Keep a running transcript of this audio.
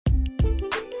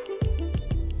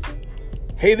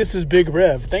Hey, this is Big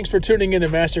Rev. Thanks for tuning in to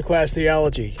Masterclass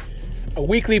Theology, a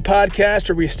weekly podcast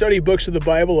where we study books of the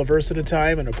Bible a verse at a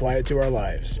time and apply it to our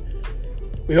lives.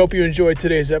 We hope you enjoyed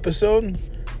today's episode.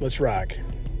 Let's rock.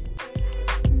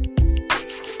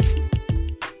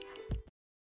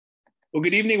 Well,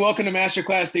 good evening. Welcome to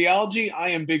Masterclass Theology. I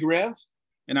am Big Rev.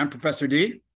 And I'm Professor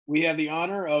D. We have the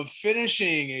honor of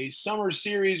finishing a summer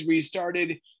series we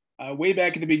started way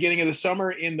back at the beginning of the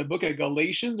summer in the book of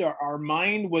Galatians. Our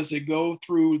mind was to go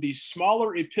through the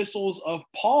smaller epistles of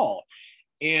Paul.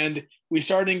 And we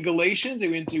started in Galatians, we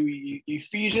went to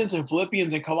Ephesians and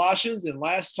Philippians and Colossians. And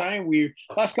last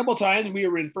couple times we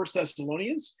were in 1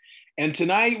 Thessalonians. And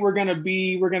tonight we're going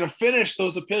to finish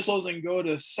those epistles and go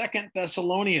to 2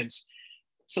 Thessalonians.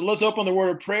 So let's open the word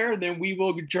of prayer, then we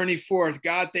will journey forth.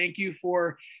 God, thank you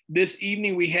for this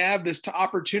evening. We have this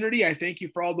opportunity. I thank you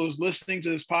for all those listening to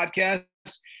this podcast.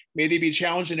 May they be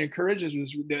challenged and encouraged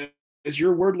as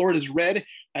your word, Lord, is read.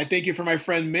 I thank you for my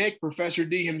friend Mick, Professor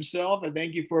D himself. I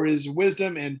thank you for his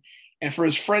wisdom and for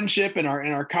his friendship and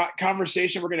our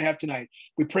conversation we're going to have tonight.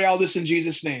 We pray all this in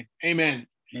Jesus' name. Amen.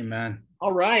 Amen.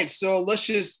 All right. So let's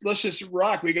just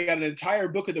rock. We got an entire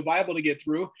book of the Bible to get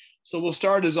through. So we'll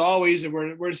start as always, and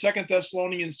we're in 2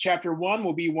 Thessalonians chapter 1,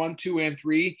 will be 1, 2, and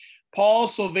 3. Paul,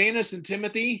 Silvanus, and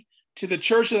Timothy, to the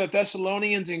church of the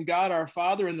Thessalonians in God our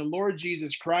Father and the Lord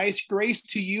Jesus Christ, grace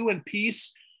to you and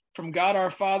peace from God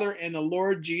our Father and the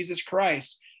Lord Jesus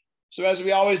Christ. So as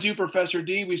we always do, Professor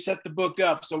D, we set the book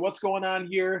up. So what's going on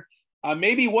here?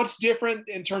 Maybe what's different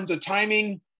in terms of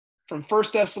timing from 1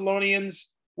 Thessalonians?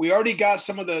 We already got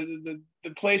some of the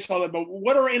placeholder, but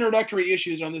what are introductory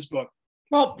issues on this book?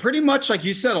 Well, pretty much like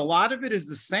you said, a lot of it is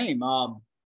the same.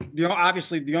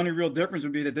 Obviously, the only real difference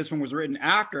would be that this one was written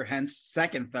after, hence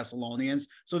 2 Thessalonians.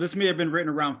 So this may have been written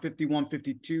around 51,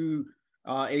 52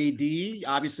 AD,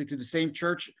 obviously to the same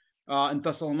church in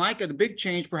Thessalonica. The big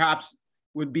change perhaps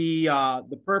would be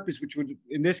the purpose, which would,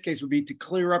 in this case, would be to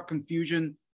clear up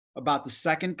confusion about the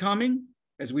second coming.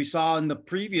 As we saw in the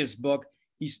previous book,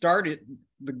 he started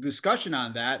the discussion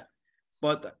on that.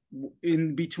 But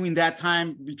in between that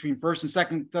time, between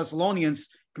 1st and 2nd Thessalonians,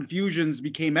 confusions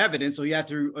became evident. So he had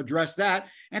to address that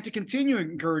and to continue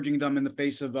encouraging them in the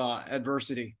face of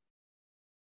adversity.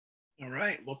 All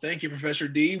right. Well, thank you, Professor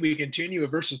D. We continue with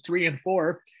verses 3 and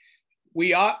 4.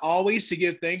 We ought always to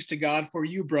give thanks to God for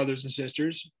you, brothers and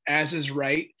sisters, as is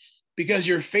right, because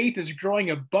your faith is growing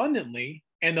abundantly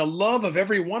and the love of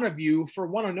every one of you for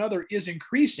one another is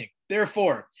increasing.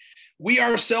 Therefore, we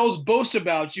ourselves boast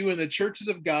about you in the churches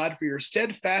of God for your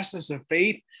steadfastness of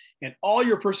faith and all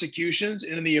your persecutions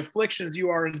and in the afflictions you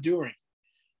are enduring.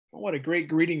 What a great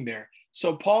greeting there.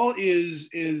 So Paul is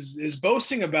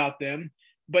boasting about them,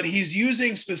 but he's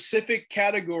using specific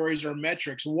categories or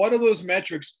metrics. What are those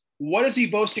metrics? What is he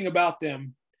boasting about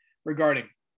them regarding?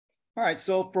 All right.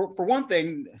 So for one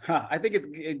thing, I think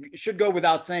it should go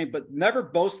without saying, but never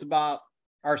boast about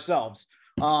ourselves.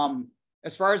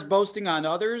 As far as boasting on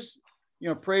others,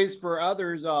 praise for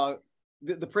others,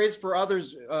 the praise for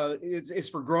others is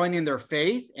for growing in their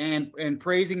faith and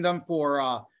praising them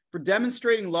for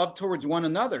demonstrating love towards one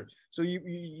another. So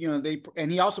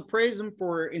he also praised them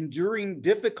for enduring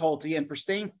difficulty and for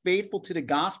staying faithful to the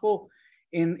gospel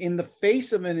in the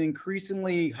face of an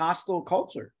increasingly hostile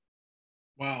culture.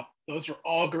 Wow, those are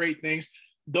all great things.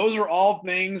 Those are all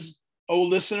things, oh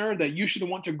listener, that you should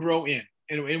want to grow in.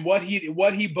 And what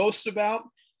he boasts about,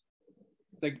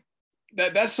 it's like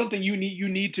that's something you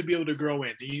need to be able to grow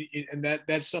in. And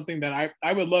that's something that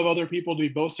I would love other people to be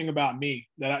boasting about me,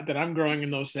 that I'm growing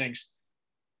in those things.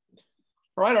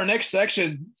 All right, our next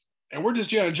section, and we're just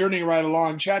journeying right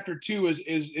along. Chapter 2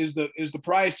 is the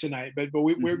prize tonight, but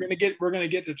we're gonna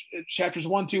get to chapters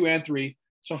 1, 2, and 3.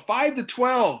 So 5 to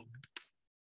 12.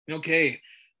 Okay.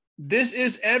 This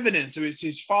is evidence. So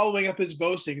he's following up his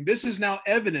boasting. This is now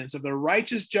evidence of the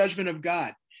righteous judgment of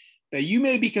God, that you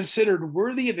may be considered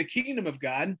worthy of the kingdom of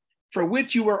God, for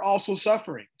which you are also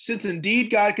suffering. Since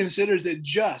indeed God considers it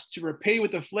just to repay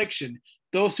with affliction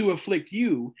those who afflict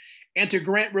you, and to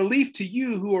grant relief to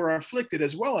you who are afflicted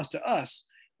as well as to us,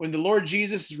 when the Lord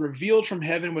Jesus is revealed from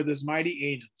heaven with his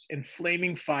mighty angels in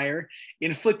flaming fire,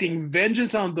 inflicting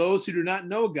vengeance on those who do not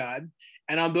know God,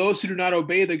 and on those who do not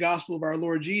obey the gospel of our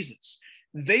Lord Jesus.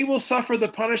 They will suffer the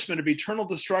punishment of eternal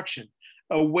destruction,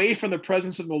 away from the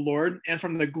presence of the Lord and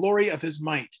from the glory of his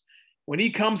might, when he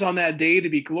comes on that day to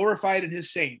be glorified in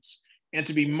his saints and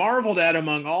to be marveled at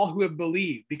among all who have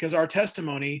believed, because our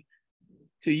testimony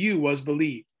to you was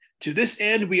believed. To this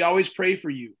end, we always pray for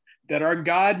you, that our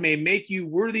God may make you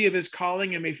worthy of his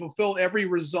calling and may fulfill every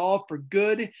resolve for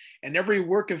good and every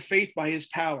work of faith by his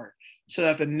power, so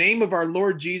that the name of our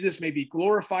Lord Jesus may be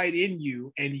glorified in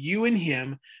you and you in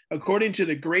him, according to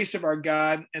the grace of our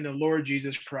God and the Lord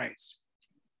Jesus Christ.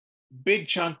 Big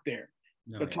chunk there.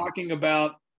 No, but yeah. talking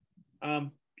about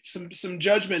some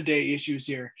judgment day issues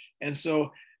here. And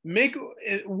so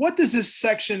what does this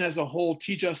section as a whole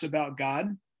teach us about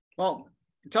God? Well,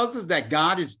 it tells us that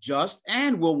God is just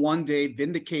and will one day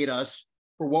vindicate us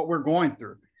for what we're going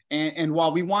through. And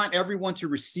while we want everyone to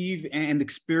receive and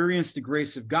experience the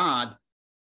grace of God,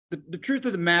 the truth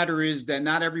of the matter is that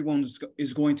not everyone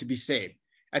is going to be saved.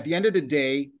 At the end of the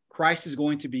day, Christ is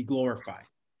going to be glorified.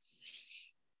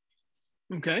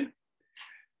 Okay.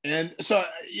 And so,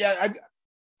 yeah,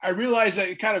 I realize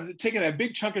that kind of taking that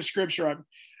big chunk of scripture,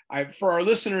 for our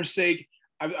listeners' sake,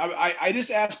 I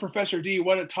just asked Professor D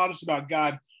what it taught us about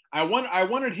God. I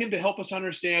wanted him to help us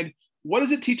understand, what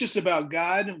does it teach us about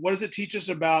God? What does it teach us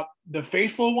about the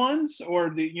faithful ones,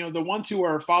 or the ones who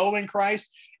are following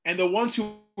Christ, and the ones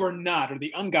who are not, or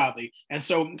the ungodly? And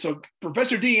so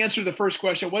Professor D answered the first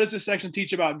question: what does this section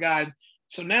teach about God?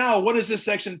 So now, what does this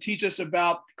section teach us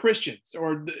about Christians,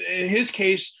 or in his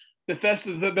case, the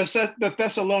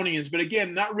Thessalonians? But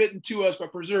again, not written to us,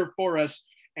 but preserved for us.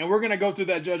 And we're going to go through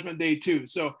that judgment day too.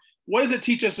 So what does it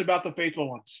teach us about the faithful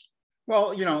ones?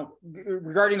 Well,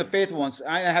 regarding the faithful ones,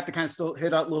 I have to kind of still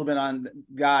hit a little bit on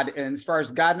God. And as far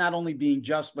as God not only being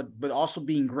just, but also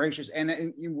being gracious.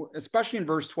 And especially in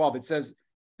verse 12, it says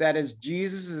that as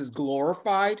Jesus is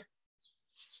glorified,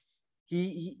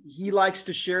 he likes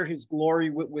to share his glory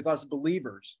with us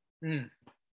believers. And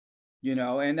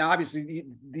obviously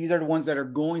these are the ones that are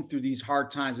going through these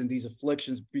hard times and these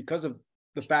afflictions because of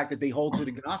the fact that they hold to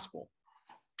the gospel.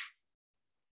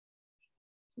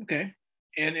 Okay.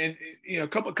 And a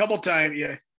couple times,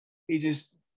 yeah, he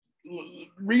just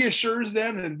reassures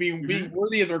them and being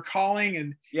worthy of their calling,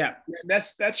 and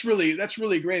that's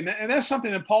really great, and that's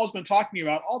something that Paul's been talking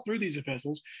about all through these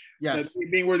epistles. Yes,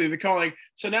 being worthy of the calling.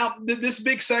 So now this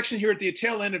big section here at the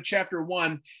tail end of chapter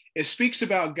 1, it speaks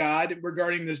about God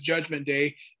regarding this judgment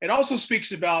day. It also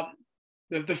speaks about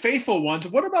the faithful ones.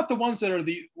 What about the ones that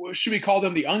are should we call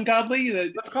them the ungodly?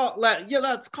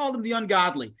 Let's call them the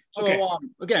ungodly. So okay.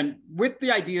 Again, with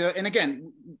the idea, and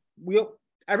again,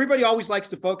 everybody always likes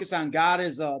to focus on God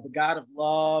as the God of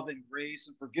love and grace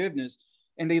and forgiveness,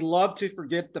 and they love to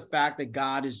forget the fact that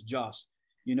God is just.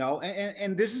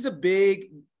 And this is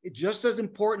just as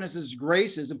important as his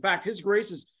grace is. In fact, his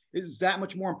grace is that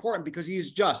much more important because he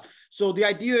is just. So the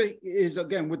idea is,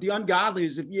 again, with the ungodly,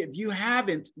 is if you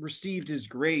haven't received his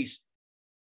grace,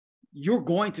 you're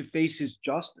going to face his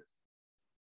justice.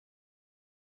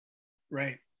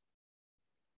 Right.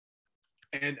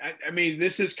 And I mean,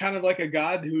 this is kind of like a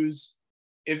God who's,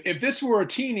 if this were a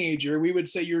teenager, we would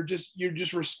say you're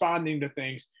just responding to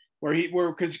things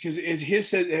because his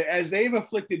said, as they've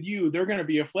afflicted you, they're going to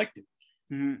be afflicted.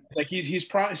 Mm-hmm. Like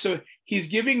he's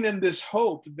giving them this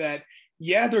hope that,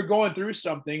 yeah, they're going through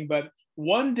something, but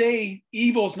one day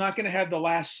evil's not going to have the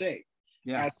last say.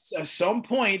 Yeah. At some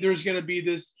point, there's going to be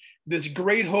this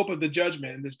great hope of the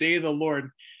judgment and this day of the Lord.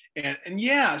 And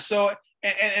yeah, so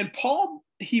and Paul,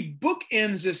 he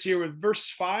bookends this here with verse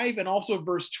 5 and also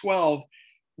verse 12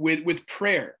 with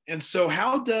prayer. And so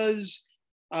how does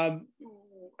Paul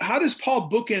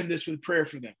bookend this with prayer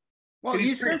for them? Well,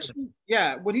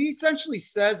 what he essentially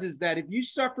says is that if you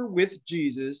suffer with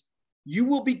Jesus, you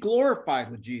will be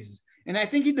glorified with Jesus. And I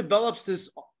think he develops this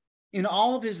in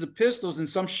all of his epistles in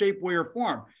some shape, way, or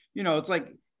form. It's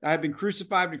like, I've been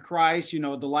crucified with Christ, the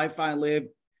life I live,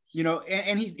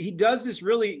 and he does this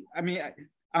really. I mean,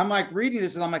 I'm like reading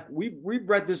this and I'm like, we've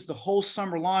read this the whole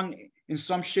summer long in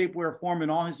some shape, way, or form in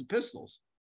all his epistles.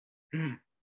 Mm.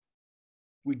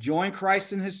 We join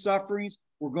Christ in his sufferings.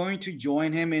 We're going to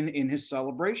join him in his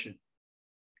celebration.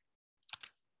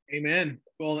 Amen.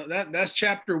 Well, that's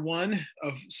chapter 1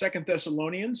 of 2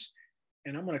 Thessalonians.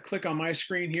 And I'm going to click on my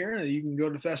screen here. You can go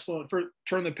to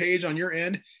turn the page on your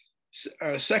end.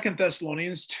 2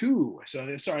 Thessalonians 2.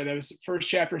 So sorry, that was the first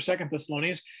chapter, 2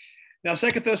 Thessalonians. Now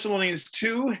 2 Thessalonians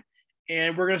 2,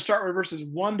 and we're going to start with verses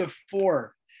 1 to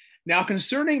 4. Now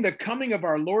concerning the coming of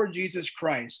our Lord Jesus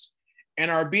Christ and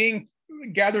our being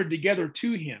gathered together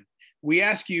to him, we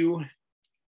ask you,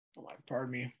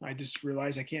 pardon me, I just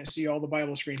realized I can't see all the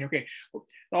Bible screen. Okay,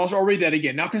 I'll read that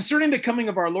again. Now concerning the coming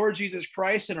of our Lord Jesus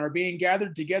Christ and our being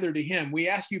gathered together to him, we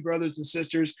ask you, brothers and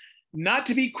sisters, not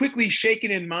to be quickly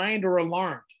shaken in mind or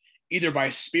alarmed, either by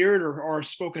spirit or a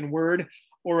spoken word,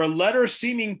 or a letter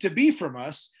seeming to be from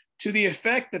us, to the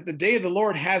effect that the day of the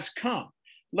Lord has come.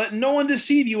 Let no one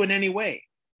deceive you in any way,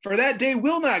 for that day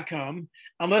will not come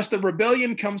unless the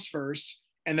rebellion comes first,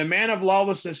 and the man of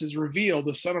lawlessness is revealed,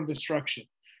 the son of destruction,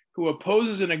 who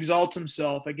opposes and exalts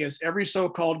himself against every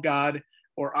so-called God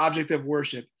or object of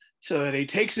worship, so that he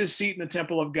takes his seat in the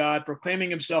temple of God, proclaiming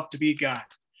himself to be God.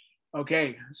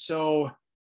 Okay, so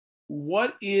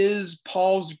what is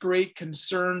Paul's great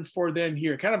concern for them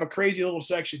here? Kind of a crazy little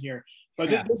section here, but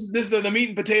this is the meat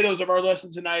and potatoes of our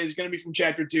lesson tonight is going to be from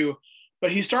chapter 2.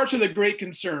 But he starts with a great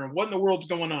concern. What in the world's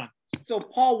going on? So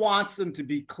Paul wants them to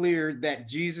be clear that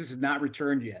Jesus has not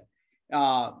returned yet,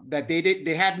 that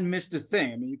they hadn't missed a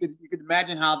thing. I mean, you could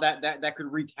imagine how that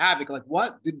could wreak havoc. Like,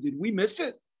 what did we miss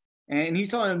it? And he's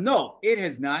telling them, no, it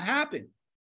has not happened.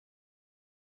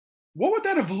 What would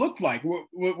that have looked like?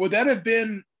 Would that have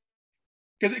been,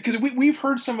 because we've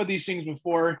heard some of these things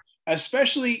before,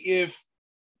 especially if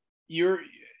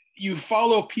you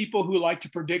follow people who like to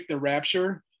predict the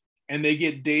rapture, and they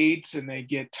get dates and they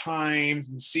get times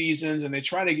and seasons and they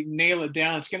try to nail it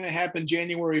down. It's going to happen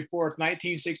January 4th,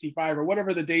 1965, or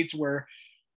whatever the dates were.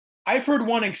 I've heard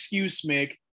one excuse,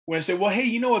 Mick, when I say, well, hey,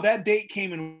 you know what, that date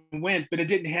came and went, but it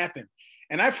didn't happen.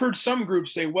 And I've heard some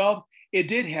groups say, well, it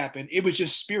did happen. It was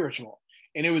just spiritual.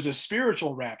 And it was a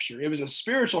spiritual rapture. It was a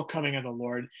spiritual coming of the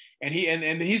Lord. And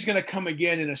he's going to come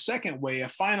again in a second way, a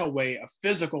final way, a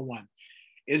physical one.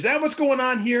 Is that what's going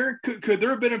on here? Could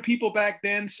there have been people back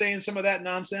then saying some of that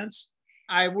nonsense?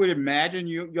 I would imagine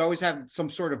you always have some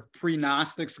sort of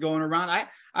pre-Gnostics going around.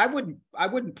 I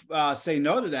wouldn't say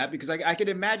no to that, because I could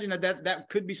imagine that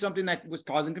could be something that was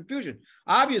causing confusion.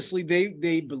 Obviously,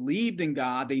 they believed in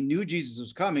God. They knew Jesus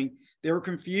was coming. They were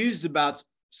confused about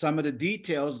some of the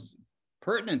details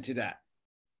pertinent to that.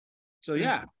 So,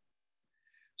 yeah.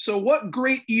 So what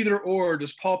great either or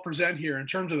does Paul present here in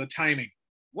terms of the timing?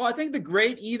 Well, I think the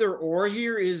great either or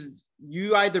here is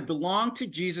you either belong to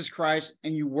Jesus Christ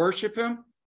and you worship him,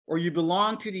 or you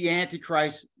belong to the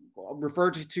Antichrist,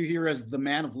 referred to here as the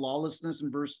man of lawlessness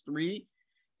in verse 3,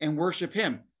 and worship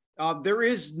him. There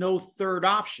is no third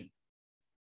option.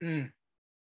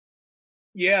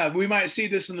 Yeah, we might see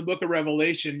this in the book of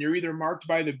Revelation. You're either marked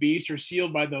by the beast or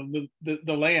sealed by the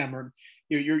lamb, or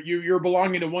you're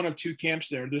belonging to one of two camps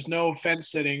there. There's no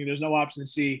fence sitting. There's no option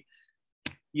C.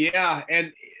 Yeah,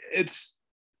 and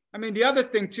I mean, the other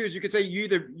thing too is you could say you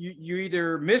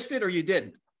either missed it or you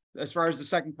didn't, as far as the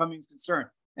second coming is concerned.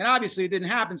 And obviously it didn't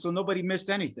happen, so nobody missed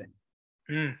anything.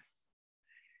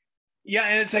 Yeah,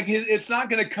 and it's like it's not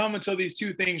going to come until these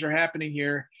two things are happening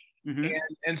here.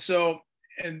 And so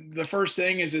the first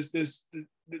thing is this.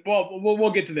 Well,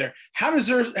 we'll get to there. How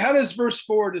does verse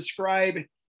 4 describe?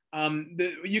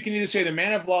 You can either say the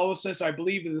man of lawlessness, I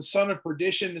believe, is the son of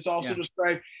perdition is also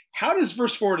described. How does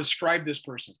verse 4 describe this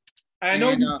person? I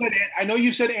know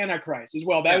you said Antichrist as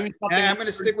well. That would be something. I'm going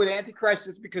to stick with Antichrist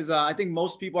just because I think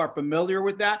most people are familiar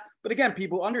with that. But again,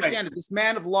 people understand that this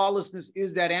man of lawlessness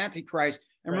is that Antichrist.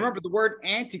 And remember, the word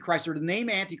Antichrist, or the name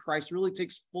Antichrist, really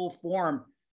takes full form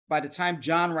by the time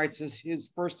John writes his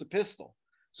first epistle.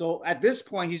 So at this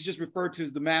point, he's just referred to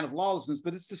as the man of lawlessness,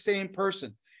 but it's the same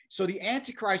person. So the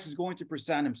Antichrist is going to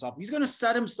present himself. He's going to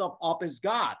set himself up as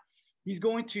God. He's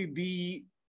going to be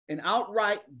an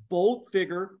outright bold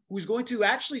figure who's going to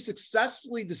actually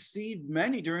successfully deceive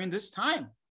many during this time.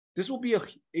 This will be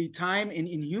a time in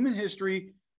human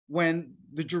history when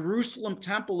the Jerusalem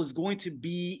temple is going to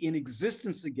be in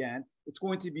existence again. It's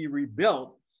going to be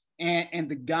rebuilt. And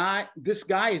this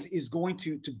guy is going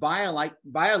to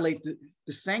violate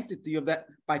the sanctity of that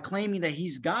by claiming that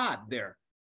he's God there.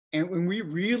 And we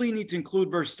really need to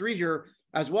include verse 3 here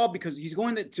as well, because he's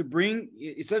going to bring,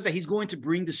 it says that he's going to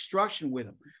bring destruction with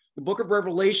him. The book of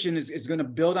Revelation is going to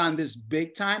build on this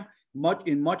big time,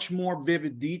 in much more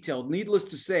vivid detail. Needless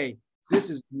to say, this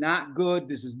is not good.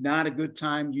 This is not a good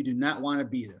time. You do not want to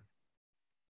be there.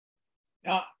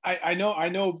 Now, I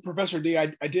know, Professor D,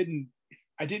 I didn't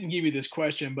give you this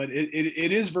question, but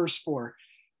it is verse 4,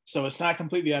 so it's not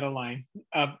completely out of line.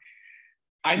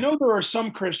 I know there are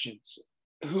some Christians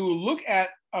who look at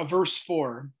verse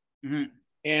 4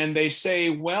 and they say,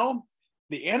 well,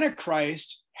 the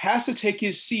Antichrist has to take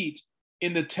his seat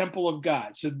in the temple of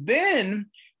God. So then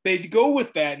they go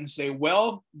with that and say,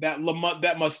 well, that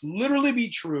must literally be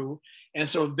true. And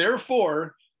so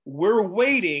therefore, we're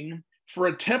waiting for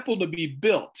a temple to be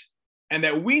built, and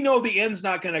that we know the end's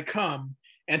not going to come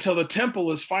until the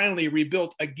temple is finally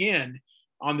rebuilt again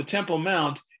on the Temple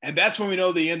Mount. And that's when we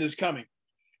know the end is coming.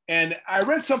 And I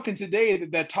read something today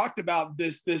that talked about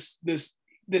this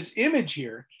image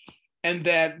here, and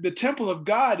that the temple of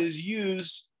God is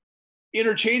used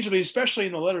interchangeably, especially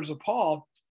in the letters of Paul,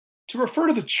 to refer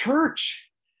to the church,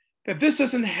 that this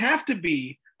doesn't have to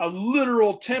be a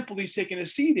literal temple he's taking a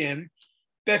seat in,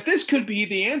 that this could be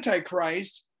the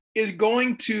Antichrist is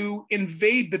going to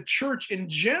invade the church in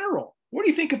general. What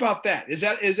do you think about that? Is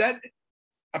that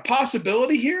a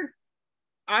possibility here?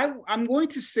 I'm going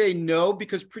to say no,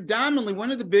 because predominantly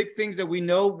one of the big things that we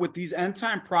know with these end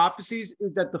time prophecies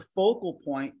is that the focal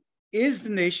point is the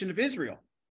nation of Israel.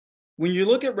 When you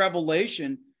look at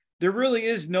Revelation, there really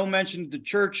is no mention of the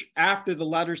church after the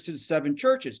letters to the 7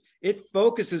 churches. It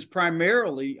focuses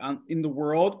primarily on in the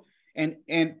world and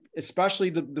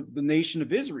especially the nation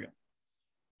of Israel.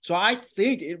 So I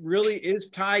think it really is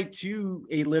tied to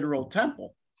a literal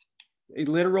temple, a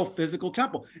literal physical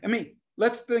temple. I mean,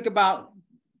 let's think about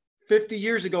 50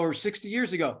 years ago or 60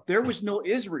 years ago, there was no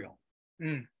Israel.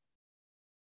 Mm.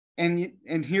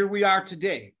 And here we are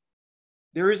today.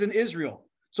 There is an Israel.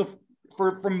 So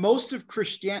for most of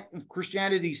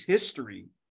Christianity's history,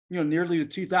 nearly the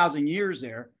 2,000 years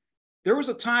there was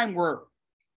a time where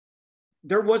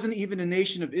there wasn't even a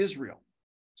nation of Israel.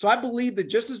 So I believe that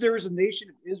just as there is a nation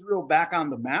of Israel back on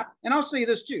the map, and I'll say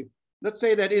this too, let's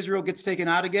say that Israel gets taken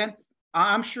out again,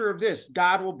 I'm sure of this,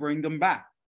 God will bring them back.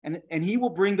 And he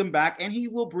will bring them back, and he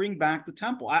will bring back the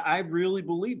temple. I really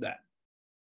believe that.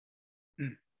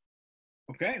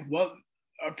 Okay. Well,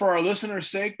 for our listeners'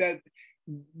 sake,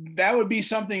 that would be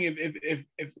something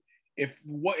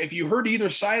if you heard either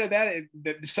side of that,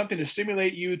 that's something to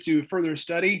stimulate you to further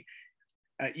study.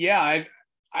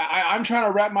 I'm trying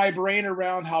to wrap my brain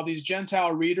around how these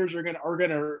Gentile readers are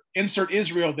gonna insert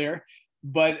Israel there,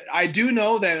 but I do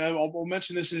know that I'll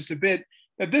mention this in just a bit,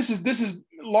 that this is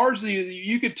largely,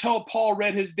 you could tell Paul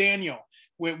read his Daniel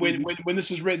when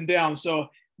this is written down. So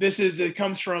it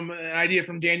comes from an idea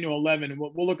from Daniel 11, and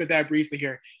we'll look at that briefly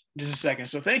here in just a second.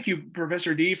 So thank you,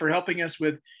 Professor D, for helping us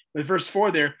with verse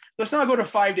 4 there. Let's now go to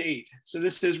 5 to 8. So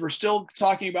we're still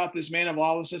talking about this man of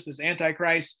lawlessness, this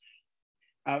Antichrist.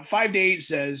 5 to 8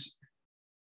 says,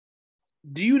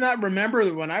 "Do you not remember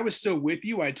that when I was still with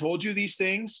you, I told you these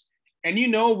things? And you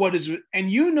know what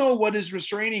is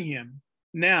restraining him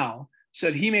now, so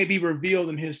that he may be revealed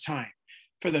in his time.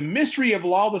 For the mystery of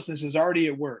lawlessness is already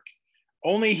at work.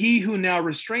 Only he who now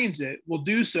restrains it will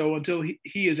do so until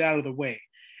he is out of the way.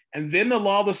 And then the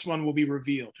lawless one will be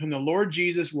revealed, whom the Lord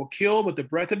Jesus will kill with the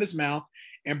breath of his mouth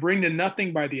and bring to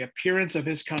nothing by the appearance of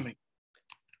his coming."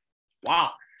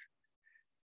 Wow.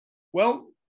 Well,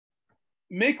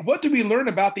 Mick, what do we learn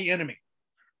about the enemy?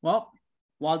 Well,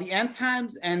 while the end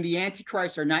times and the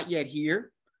Antichrist are not yet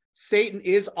here, Satan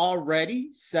is already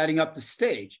setting up the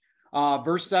stage.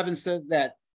 Verse 7 says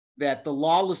that the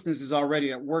lawlessness is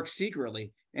already at work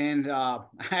secretly. And I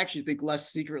actually think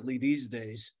less secretly these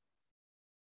days.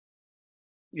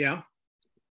 Yeah.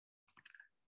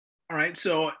 All right.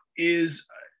 So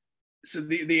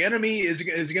the enemy is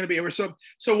going to be ever. So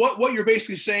what you're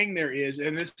basically saying there is,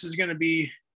 and this is going to be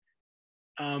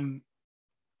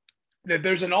that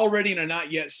there's an already and a not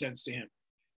yet sense to him.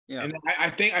 Yeah. And I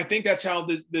think that's how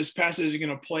this passage is going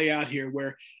to play out here,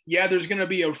 where there's going to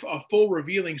be a full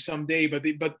revealing someday,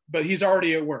 but he's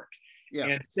already at work. Yeah.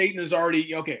 And Satan is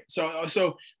already okay.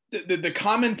 So the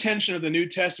common tension of the New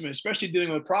Testament, especially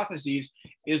dealing with prophecies,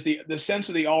 is the sense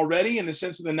of the already and the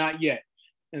sense of the not yet.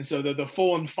 And so the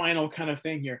full and final kind of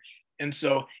thing here. And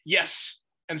so, yes.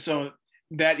 And so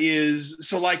that is,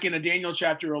 so like in a Daniel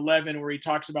chapter 11, where he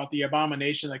talks about the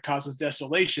abomination that causes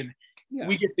desolation,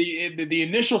 we get the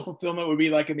initial fulfillment would be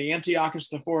like in the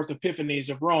Antiochus IV Epiphanies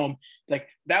of Rome. Like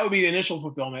that would be the initial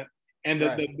fulfillment. And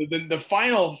the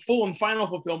final, full and final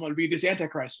fulfillment would be this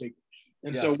Antichrist figure.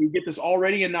 And so we get this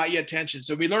already and not yet tension.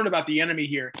 So we learned about the enemy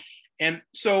here. And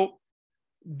so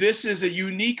this is a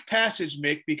unique passage,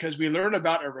 Mick, because we learn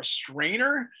about a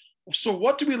restrainer. So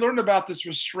what do we learn about this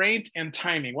restraint and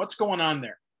timing? What's going on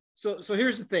there? So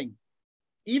here's the thing.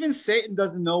 Even Satan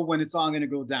doesn't know when it's all going to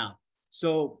go down.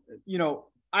 So,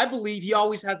 I believe he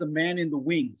always has a man in the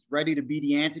wings ready to be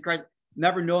the Antichrist,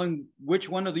 never knowing which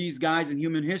one of these guys in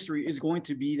human history is going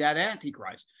to be that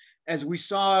Antichrist. As we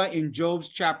saw in Job's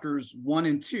chapters 1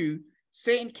 and 2,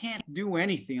 Satan can't do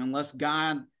anything unless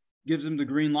God gives him the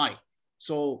green light.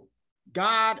 So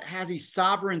God has a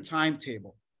sovereign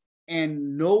timetable,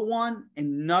 and no one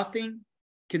and nothing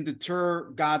can deter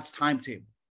God's timetable.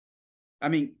 I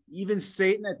mean, even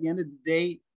Satan at the end of the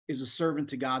day is a servant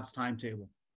to God's timetable.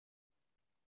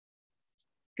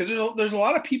 Because there's a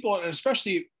lot of people, and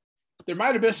especially there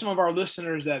might have been some of our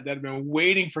listeners that have been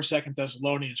waiting for 2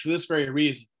 Thessalonians for this very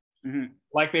reason. Mm-hmm.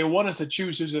 Like they want us to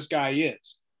choose who this guy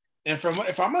is. And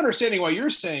if I'm understanding what you're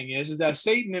saying is that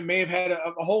Satan may have had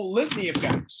a whole litany of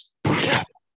guys. Yeah.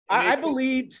 I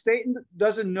believe Satan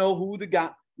doesn't know who the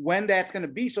guy, when that's going to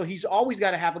be. So he's always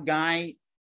got to have a guy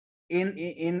in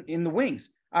the wings.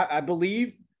 I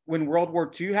believe when World War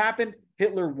II happened,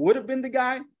 Hitler would have been the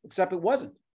guy, except it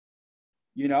wasn't.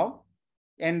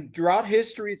 And throughout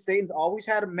history, Satan's always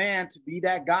had a man to be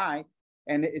that guy,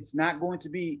 and it's not going to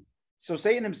be. So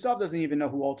Satan himself doesn't even know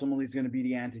who ultimately is going to be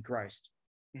the Antichrist.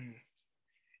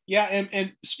 Yeah,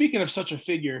 and speaking of such a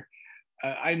figure,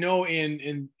 I know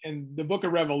in the book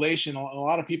of Revelation, a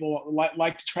lot of people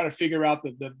like to try to figure out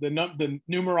the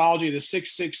numerology, the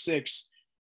 666,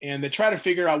 and they try to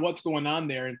figure out what's going on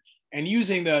there, and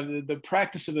using the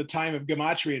practice of the time of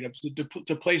gematria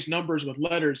to place numbers with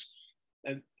letters.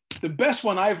 And the best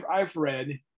one I've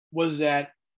read was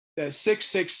that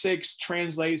 666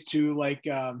 translates to like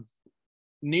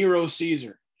Nero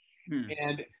Caesar,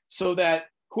 and so that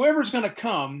whoever's going to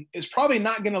come is probably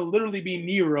not going to literally be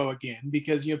Nero again,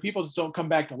 because people just don't come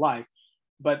back to life,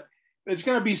 but it's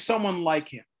going to be someone like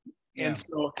him. Yeah. And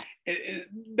so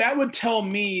that would tell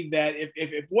me that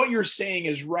if what you're saying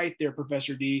is right there,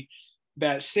 Professor D,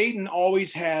 that Satan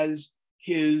always has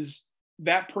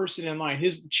that person in line,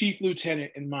 his chief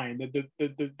lieutenant in mind,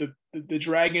 the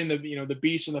dragon, the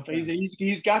beast, and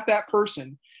he's got that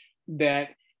person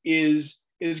that is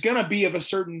going to be of a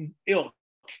certain ilk.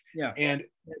 Yeah. And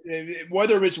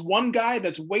whether it's one guy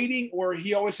that's waiting or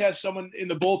he always has someone in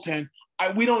the bullpen,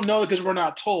 we don't know because we're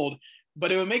not told,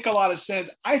 but it would make a lot of sense.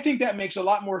 I think that makes a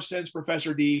lot more sense,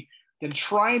 Professor D, than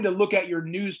trying to look at your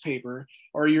newspaper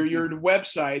or your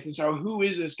websites and say, oh, who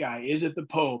is this guy? Is it the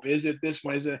Pope? Is it this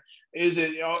one? Is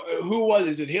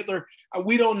it Hitler?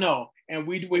 We don't know. And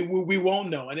we won't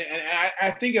know. And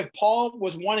I think if Paul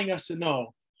was wanting us to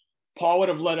know, Paul would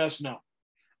have let us know.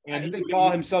 And I think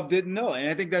Paul himself didn't know. And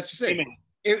I think that's just it.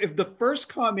 If the first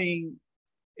coming,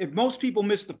 if most people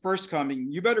miss the first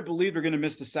coming, you better believe they're going to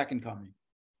miss the second coming.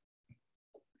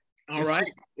 All right.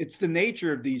 It's the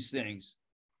nature of these things.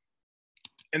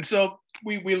 And so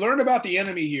we learn about the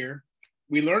enemy here.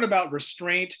 We learn about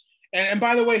restraint. And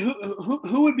by the way,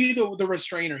 who would be the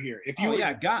restrainer here? If you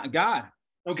God.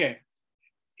 Okay.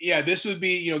 Yeah, this would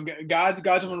be,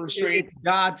 God's one restraint. It's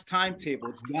God's timetable.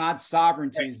 It's God's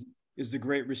sovereignty is the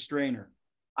great restrainer.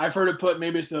 I've heard it put,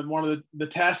 maybe it's one of the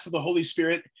tasks of the Holy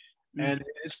Spirit. And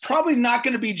it's probably not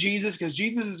going to be Jesus, because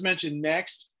Jesus is mentioned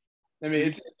next. I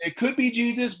mean, it could be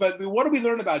Jesus, but what do we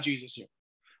learn about Jesus here?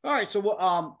 All right, so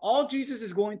all Jesus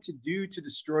is going to do to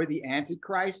destroy the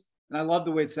Antichrist, and I love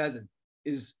the way it says it,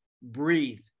 is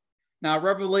breathe. Now,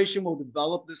 Revelation will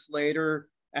develop this later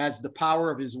as the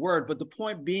power of his word, but the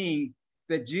point being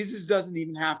that Jesus doesn't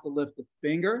even have to lift a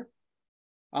finger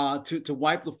to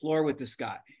wipe the floor with this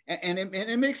guy. And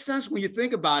it makes sense when you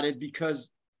think about it, because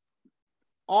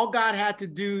all God had to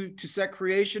do to set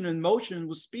creation in motion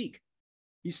was speak.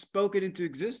 He spoke it into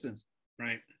existence.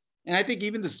 Right. And I think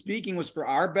even the speaking was for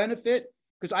our benefit,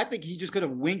 because I think he just could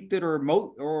have winked it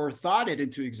or thought it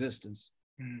into existence.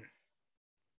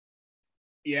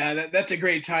 Yeah, that's a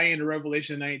great tie into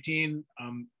Revelation 19,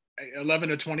 11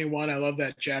 to 21. I love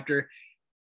that chapter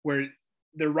where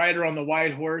the rider on the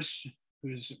white horse,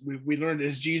 who's we learned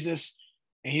is Jesus,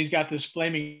 and he's got this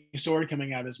flaming sword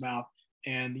coming out of his mouth.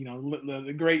 And,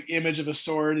 the great image of a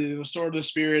sword, the sword of the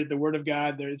Spirit, the word of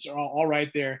God, it's all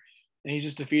right there. And he's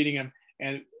just defeating him.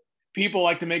 And people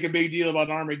like to make a big deal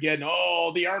about Armageddon.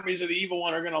 Oh, the armies of the evil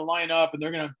one are going to line up, and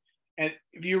they're going to, and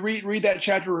if you read that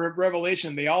chapter of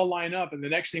Revelation, they all line up. And the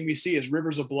next thing we see is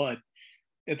rivers of blood.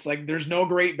 It's like, there's no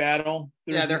great battle.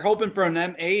 They're hoping for an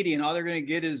M80, and all they're going to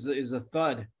get is a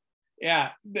thud. Yeah,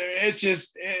 it's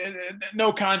just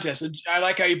no contest. I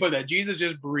like how you put that. Jesus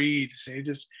just breathes.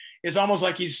 It's almost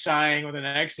like he's sighing with an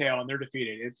exhale, and they're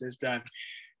defeated. It's done.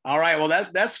 All right. Well,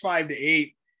 that's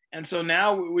 5-8, and so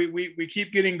now we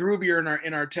keep getting groovier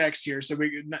in our text here. So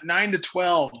we 9 to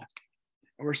 12,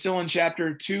 and we're still in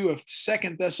chapter 2 of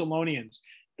 2 Thessalonians.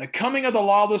 The coming of the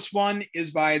lawless one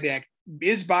is by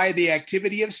the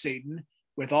activity of Satan,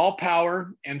 with all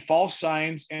power and false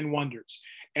signs and wonders,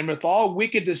 and with all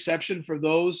wicked deception for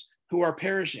those who are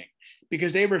perishing,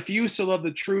 because they refuse to love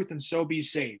the truth and so be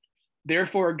saved.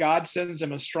 Therefore, God sends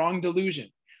them a strong delusion,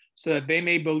 so that they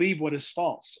may believe what is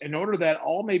false, in order that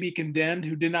all may be condemned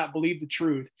who did not believe the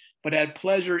truth, but had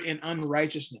pleasure in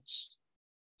unrighteousness.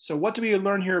 So what do we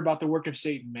learn here about the work of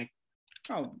Satan, Mick?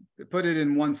 Oh, to put it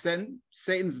in one sentence,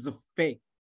 Satan's a fake.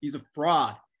 He's a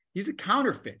fraud. He's a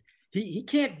counterfeit. He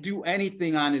can't do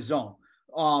anything on his own.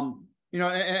 And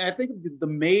I think the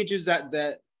mages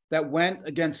that went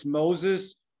against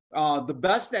Moses, the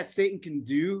best that Satan can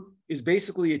do is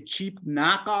basically a cheap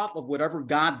knockoff of whatever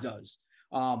God does,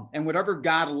 and whatever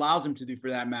God allows him to do,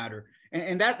 for that matter.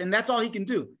 And that's all he can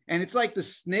do. And it's like the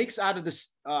snakes out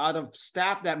of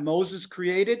staff that Moses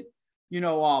created.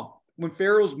 When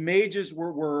Pharaoh's mages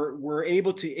were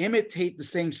able to imitate the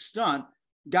same stunt,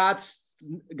 God's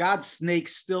snake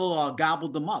still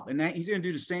gobbled them up, and that he's going to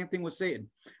do the same thing with Satan.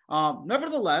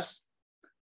 Nevertheless,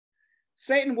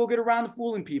 Satan will get around to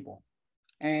fooling people,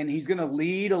 and he's going to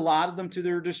lead a lot of them to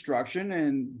their destruction.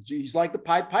 And he's like the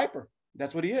Pied Piper.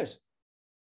 That's what he is.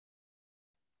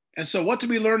 And so what do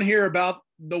we learn here about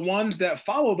the ones that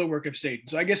follow the work of Satan?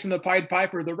 So I guess in the Pied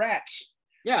Piper, the rats.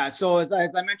 Yeah. So as I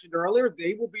mentioned earlier,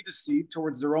 they will be deceived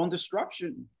towards their own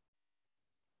destruction.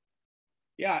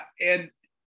 Yeah. And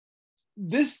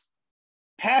this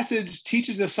passage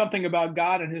teaches us something about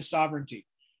God and his sovereignty.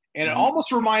 And it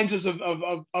almost reminds us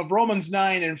of Romans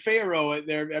 9 and Pharaoh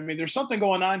there. I mean, there's something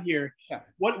going on here. Yeah.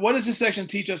 What does this section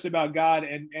teach us about God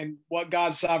and what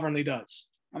God sovereignly does?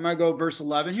 I'm going to go verse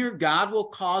 11 here. God will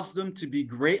cause them to be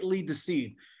greatly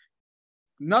deceived.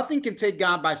 Nothing can take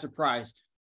God by surprise.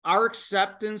 Our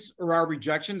acceptance or our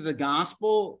rejection of the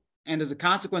gospel, and as a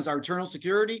consequence, our eternal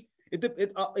security,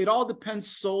 it all depends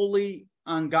solely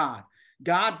on God.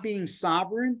 God being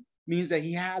sovereign means that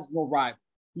he has no rival.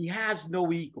 He has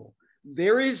no equal.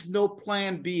 There is no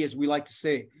plan B, as we like to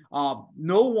say.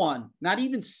 No one, not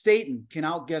even Satan, can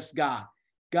outguess God.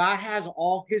 God has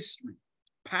all history,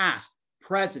 past,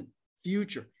 present,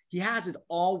 future. He has it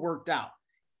all worked out.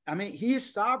 I mean, he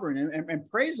is sovereign, and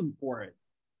praise him for it.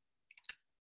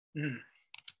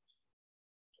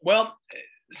 Well,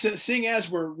 seeing as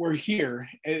we're here,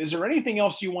 is there anything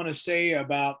else you want to say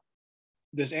about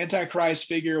this Antichrist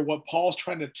figure, what Paul's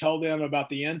trying to tell them about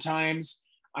the end times?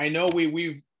 I know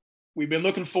we've been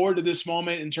looking forward to this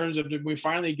moment in terms of we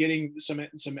finally getting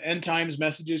some end times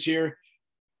messages here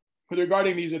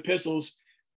regarding these epistles.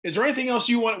 Is there anything else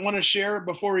you want to share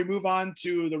before we move on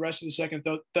to the rest of the Second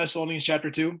Thessalonians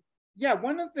chapter 2? Yeah,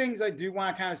 one of the things I do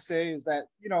want to kind of say is that,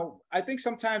 I think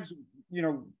sometimes,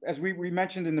 as we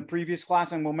mentioned in the previous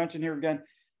class, and we'll mention here again,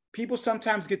 people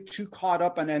sometimes get too caught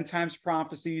up on end times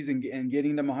prophecies and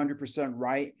getting them 100%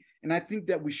 right. And I think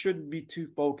that we shouldn't be too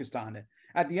focused on it.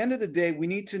 At the end of the day, we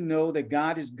need to know that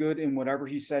God is good in whatever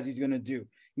he says he's going to do.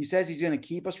 He says he's going to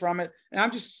keep us from it. And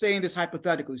I'm just saying this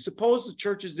hypothetically. Suppose the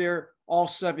church is there all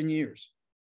 7 years.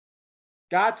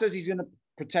 God says he's going to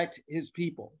protect his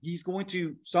people. He's going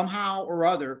to somehow or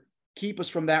other keep us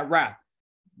from that wrath.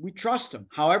 We trust him.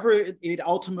 However, it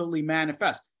ultimately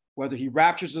manifests, whether he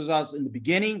raptures us in the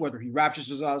beginning, whether he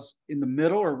raptures us in the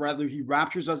middle, or whether he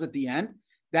raptures us at the end.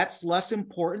 That's less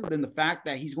important than the fact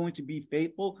that he's going to be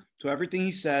faithful to everything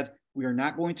he said. We are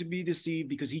not going to be deceived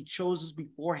because he chose us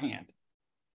beforehand,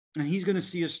 and he's going to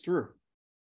see us through.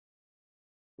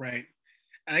 Right.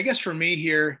 And I guess for me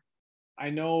here, I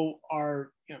know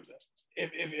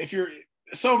if you're,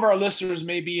 some of our listeners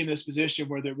may be in this position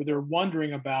where they're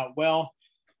wondering about, well,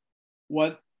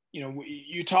 what,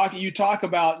 you talk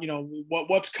about,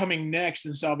 what's coming next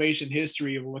in salvation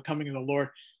history of the coming of the Lord.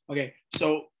 Okay.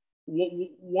 So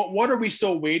what are we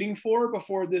still waiting for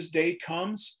before this day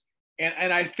comes?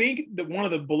 And I think that one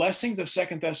of the blessings of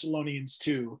 2 Thessalonians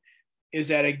 2 is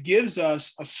that it gives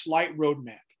us a slight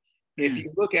roadmap. If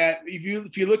you look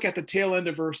at the tail end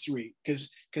of verse 3,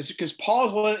 because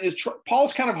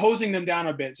Paul's kind of hosing them down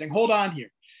a bit, saying, hold on here.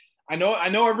 I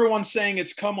know everyone's saying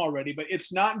it's come already, but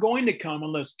it's not going to come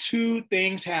unless two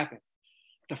things happen.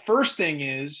 The first thing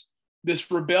is this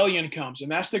rebellion comes,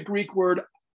 and that's the Greek word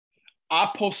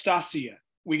apostasia.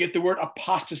 We get the word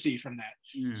apostasy from that.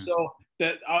 So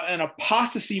that an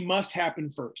apostasy must happen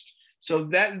first. So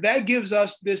that gives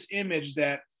us this image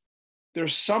that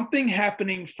there's something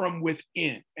happening from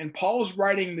within. And Paul's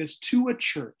writing this to a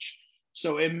church.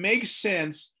 So it makes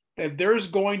sense that there's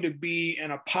going to be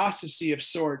an apostasy of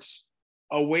sorts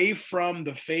away from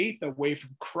the faith, away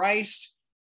from Christ.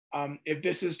 If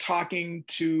this is talking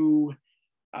to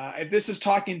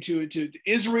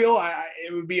Israel,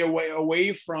 it would be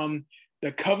away from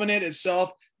the covenant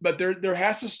itself. But there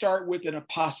has to start with an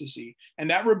apostasy, and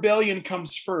that rebellion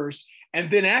comes first. And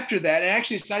then after that, and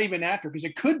actually it's not even after, because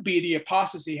it could be the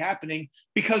apostasy happening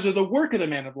because of the work of the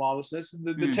man of lawlessness.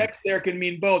 The text there can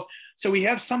mean both. So we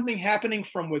have something happening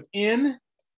from within,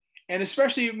 and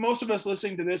especially most of us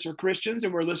listening to this are Christians,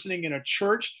 and we're listening in a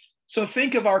church. So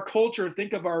think of our culture,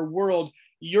 think of our world.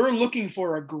 You're looking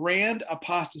for a grand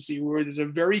apostasy where there's a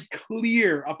very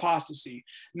clear apostasy,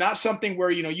 not something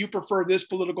where, you prefer this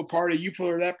political party, you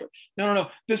prefer that. No.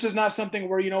 This is not something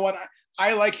where,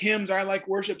 I like hymns, I like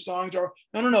worship songs, or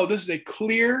no. This is a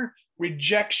clear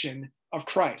rejection of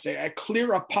Christ, a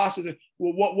clear apostasy.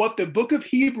 What the book of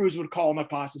Hebrews would call an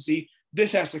apostasy,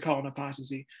 this has to call an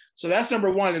apostasy. So that's number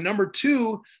one. And number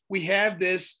two, we have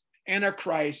this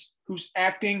Antichrist who's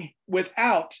acting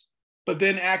without, but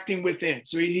then acting within.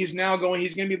 So he's going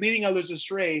to be leading others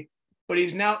astray, but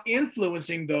he's now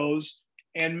influencing those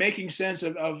and making sense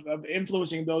of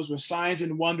influencing those with signs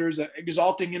and wonders,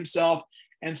 exalting himself.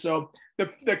 And so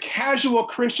the casual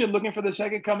Christian looking for the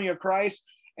second coming of Christ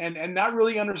and not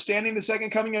really understanding the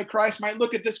second coming of Christ might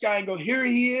look at this guy and go, here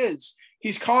he is.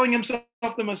 He's calling himself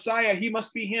the Messiah. He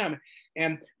must be him.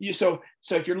 And so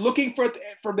if you're looking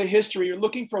for the history, you're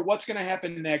looking for what's going to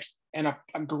happen next, and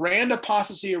a grand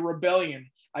apostasy or rebellion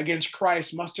against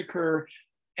Christ must occur,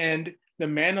 and the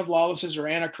man of lawlessness or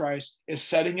Antichrist is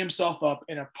setting himself up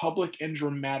in a public and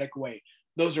dramatic way.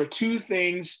 Those are two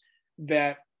things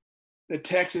that the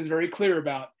text is very clear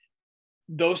about.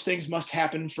 Those things must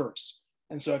happen first.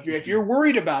 And so if you're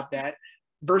worried about that,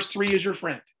 verse 3 is your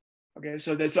friend. Okay,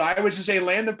 so I would just say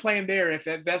land the plane there. If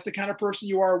that's the kind of person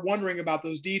you are wondering about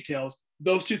those details,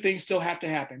 those two things still have to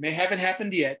happen. They haven't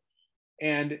happened yet,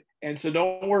 and so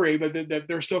don't worry, but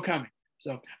they're still coming.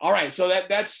 So all right, so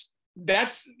that's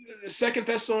 2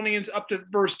 Thessalonians up to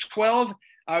verse 12.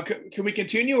 Can we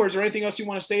continue, or is there anything else you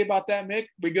want to say about that, Mick?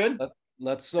 We good?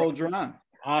 Let's soldier on.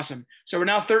 Awesome. So we're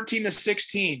now 13 to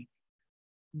 16.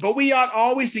 But we ought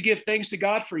always to give thanks to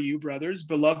God for you, brothers,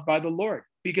 beloved by the Lord,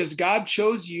 because God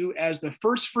chose you as the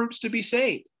first fruits to be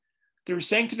saved through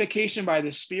sanctification by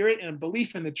the Spirit and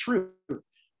belief in the truth.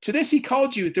 To this he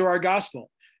called you through our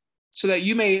gospel, so that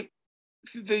you may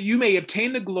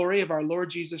obtain the glory of our Lord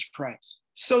Jesus Christ.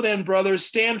 So then, brothers,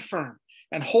 stand firm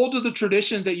and hold to the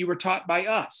traditions that you were taught by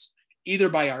us, either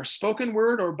by our spoken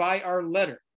word or by our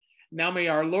letter. Now may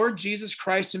our Lord Jesus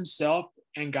Christ himself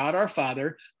and God our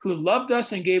Father, who loved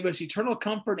us and gave us eternal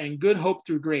comfort and good hope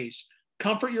through grace,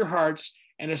 comfort your hearts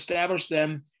and establish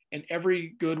them in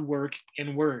every good work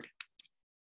and word.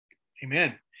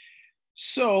 Amen.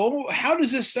 So how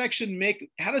does this section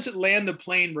how does it land the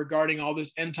plane regarding all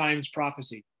this end times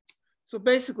prophecy? So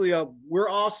basically, we're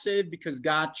all saved because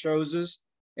God chose us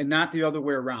and not the other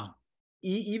way around.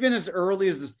 Even as early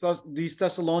as these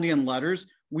Thessalonian letters,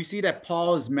 we see that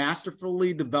Paul is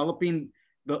masterfully developing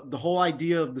the whole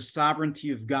idea of the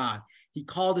sovereignty of God. He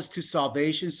called us to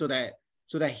salvation so that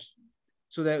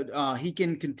he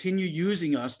can continue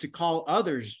using us to call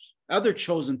other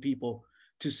chosen people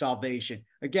to salvation.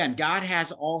 Again, God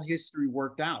has all history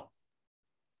worked out.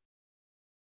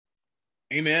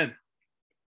 Amen.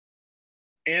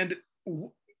 And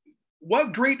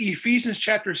what great Ephesians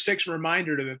chapter 6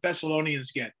 reminder do the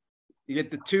Thessalonians get? You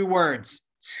get the two words,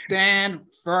 stand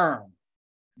firm.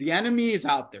 The enemy is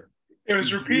out there. It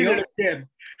was repeated again.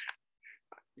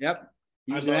 Yep.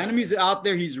 The enemy's out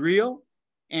there. He's real.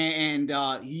 And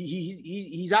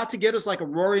he's out to get us like a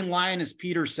roaring lion, as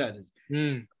Peter says.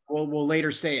 We'll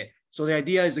later say it. So the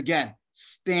idea is, again,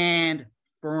 stand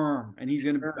firm. And he's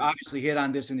going to obviously hit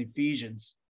on this in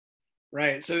Ephesians.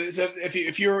 Right. So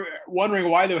if you're wondering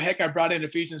why the heck I brought in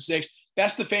Ephesians 6,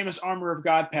 that's the famous armor of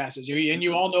God passage. And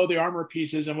you all know the armor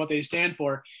pieces and what they stand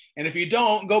for. And if you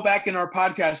don't, go back in our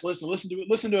podcast,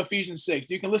 listen to Ephesians 6.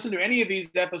 You can listen to any of these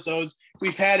episodes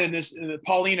we've had in the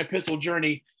Pauline epistle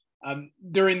journey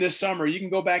during this summer. You can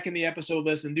go back in the episode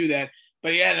list and do that.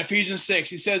 But yeah, in Ephesians 6,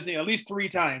 he says at least 3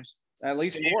 times. At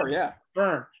least 4, yeah.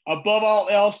 Firm. Above all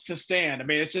else to stand. I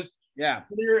mean, it's just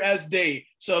clear as day.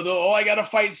 So I got to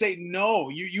fight Satan. No,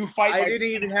 you fight. I didn't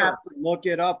even have to look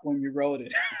it up when you wrote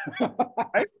it.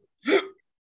 Right?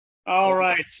 All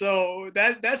right, so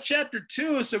that's chapter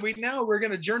 2. So we're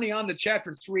going to journey on to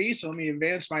chapter 3. So let me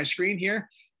advance my screen here,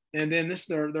 and then this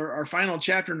is our final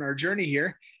chapter in our journey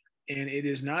here, and it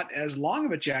is not as long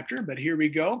of a chapter, but here we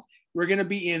go. We're going to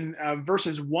be in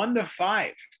verses 1 to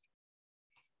 5.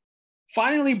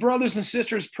 Finally, brothers and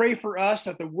sisters, pray for us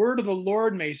that the word of the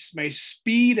Lord may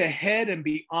speed ahead and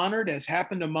be honored as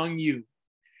happened among you,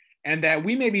 and that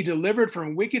we may be delivered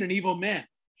from wicked and evil men.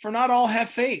 For not all have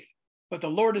faith, but the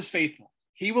Lord is faithful.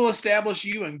 He will establish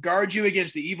you and guard you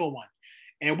against the evil one.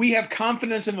 And we have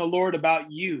confidence in the Lord about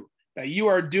you, that you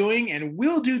are doing and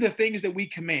will do the things that we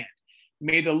command.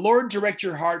 May the Lord direct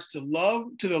your hearts to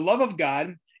the love of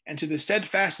God and to the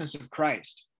steadfastness of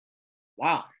Christ.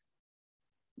 Wow.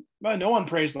 Well, no one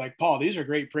prays like Paul. These are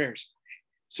great prayers.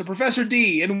 So, Professor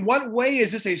D, in what way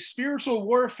is this a spiritual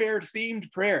warfare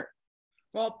themed prayer?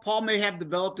 Well, Paul may have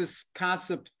developed this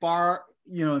concept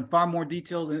in far more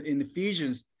detail in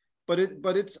Ephesians, but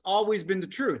it's always been the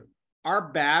truth. Our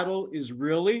battle is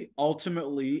really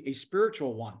ultimately a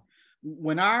spiritual one.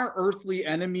 When our earthly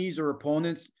enemies or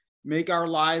opponents make our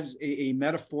lives a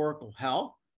metaphorical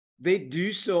hell, they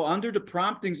do so under the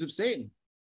promptings of Satan.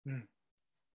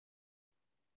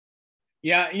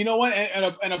 Yeah, you know what?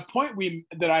 And a point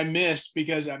that I missed,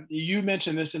 because you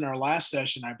mentioned this in our last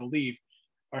session, I believe,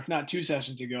 or if not 2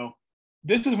 sessions ago.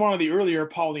 This is one of the earlier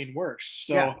Pauline works.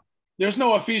 So there's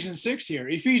no Ephesians 6 here.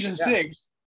 Ephesians 6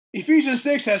 Ephesians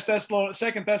 6 has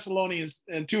Second Thessalonians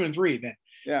and 2 and 3 then.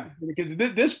 Yeah. Because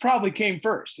this probably came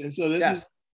first. And so this Yes. is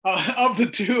of the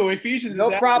two, Ephesians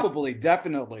No, is probably,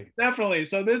 definitely. definitely.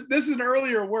 So this is an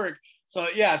earlier work. So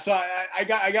yeah, so I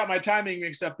got my timing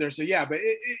mixed up there. So yeah, but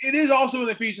it is also in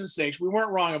Ephesians 6. We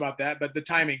weren't wrong about that, but the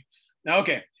timing. Now,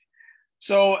 okay.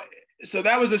 So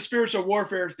that was a spiritual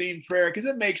warfare themed prayer because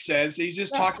it makes sense. He's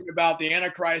just talking about the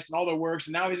Antichrist and all the works,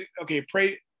 and now he's okay.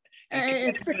 Pray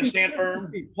and stand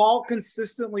firm. Paul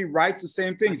consistently writes the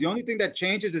same things. The only thing that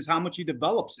changes is how much he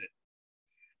develops it.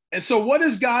 And so, what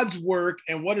is God's work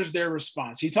and what is their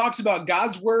response? He talks about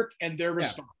God's work and their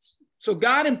response. So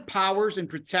God empowers and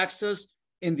protects us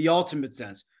in the ultimate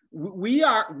sense. We,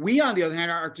 on the other hand,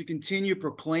 are to continue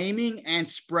proclaiming and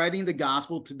spreading the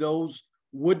gospel to those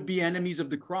would-be enemies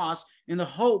of the cross in the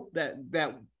hope that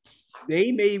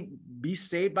they may be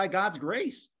saved by God's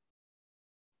grace.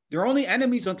 They're only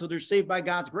enemies until they're saved by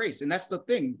God's grace. And that's the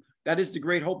thing. That is the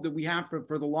great hope that we have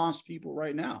for the lost people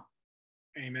right now.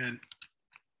 Amen.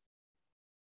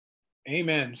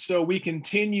 Amen. So we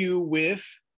continue with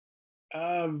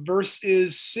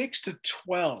verses 6 to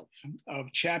 12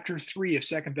 of chapter 3 of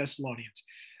 2 Thessalonians.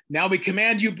 Now we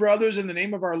command you, brothers, in the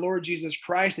name of our Lord Jesus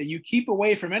Christ, that you keep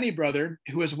away from any brother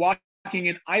who is walking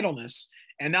in idleness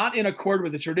and not in accord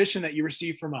with the tradition that you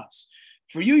received from us.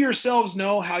 For you yourselves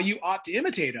know how you ought to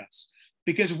imitate us,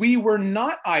 because we were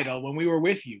not idle when we were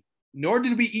with you, nor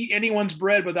did we eat anyone's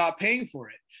bread without paying for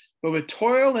it. But with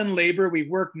toil and labor we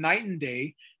worked night and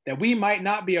day, that we might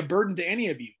not be a burden to any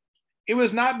of you. It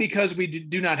was not because we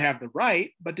do not have the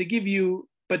right, but to give you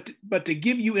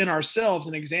in ourselves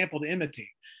an example to imitate.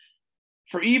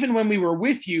 For even when we were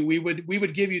with you, we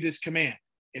would give you this command: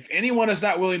 if anyone is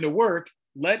not willing to work,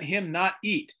 let him not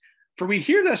eat. For we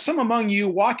hear that some among you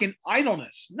walk in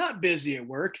idleness, not busy at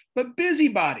work, but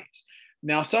busybodies.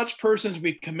 Now such persons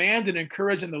we command and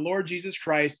encourage in the Lord Jesus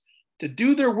Christ to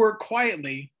do their work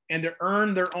quietly and to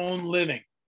earn their own living.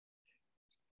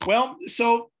 Well,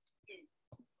 so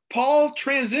Paul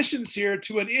transitions here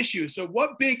to an issue. So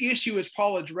what big issue is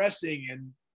Paul addressing,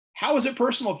 and how is it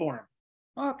personal for him?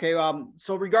 Okay,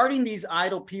 so regarding these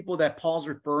idle people that Paul's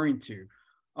referring to,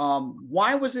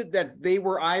 why was it that they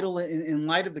were idle in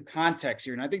light of the context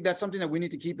here? And I think that's something that we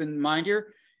need to keep in mind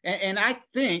here. And I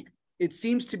think it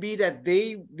seems to be that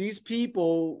these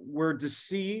people were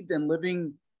deceived and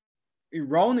living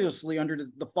erroneously under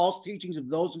the false teachings of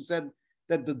those who said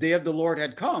that the day of the Lord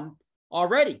had come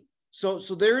already. So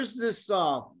there's this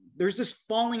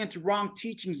falling into wrong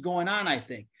teachings going on, I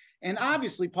think. And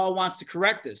obviously Paul wants to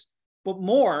correct this. But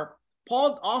more,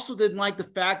 Paul also didn't like the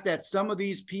fact that some of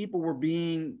these people were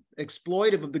being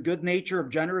exploitive of the good nature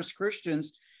of generous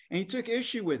Christians, and he took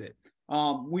issue with it.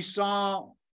 We saw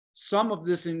some of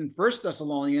this in 1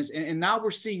 Thessalonians, and now we're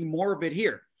seeing more of it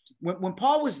here. When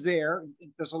Paul was there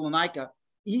in Thessalonica,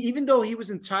 even though he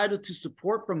was entitled to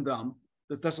support from them,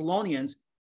 the Thessalonians,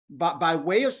 by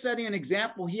way of setting an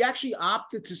example, he actually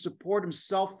opted to support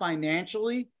himself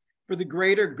financially for the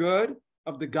greater good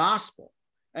of the gospel.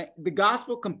 The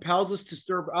gospel compels us to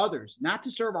serve others, not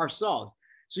to serve ourselves.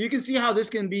 So you can see how this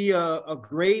can be a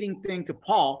grating thing to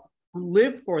Paul, who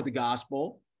lived for the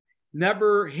gospel,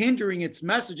 never hindering its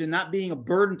message and not being a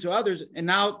burden to others. And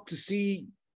now to see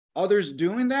others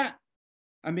doing that,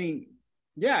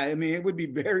 it would be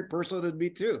very personal to me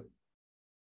too.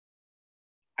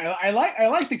 I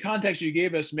like the context you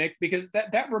gave us, Mick, because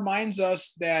that reminds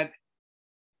us that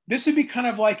this would be kind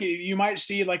of like you might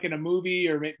see like in a movie,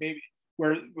 or maybe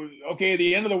where, okay,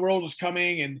 the end of the world is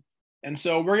coming, and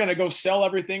so we're going to go sell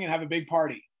everything and have a big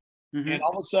party. Mm-hmm. And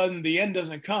all of a sudden the end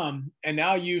doesn't come, and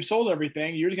now you've sold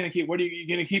everything. You're just going to keep, you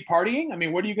going to keep partying? I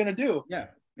mean, what are you going to do? Yeah.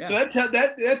 So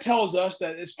that tells us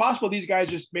that it's possible these guys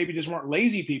just weren't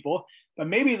lazy people, but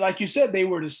maybe, like you said, they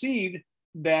were deceived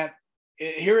that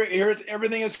here it's,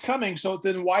 everything is coming. So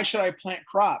then why should I plant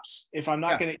crops if I'm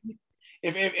not going to eat?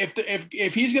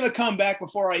 If he's going to come back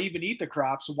before I even eat the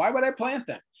crops, why would I plant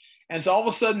them? And so all of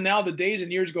a sudden now the days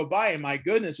and years go by, and my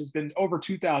goodness, it's been over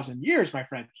 2,000 years, my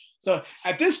friend. So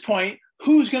at this point,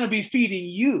 who's going to be feeding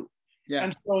you? Yeah.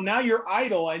 And so now you're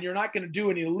idle and you're not going to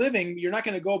do any living. You're not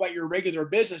going to go about your regular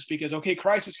business because, okay,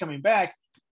 Christ is coming back.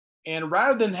 And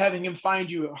rather than having him find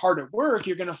you hard at work,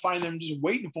 you're going to find them just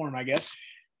waiting for him, I guess.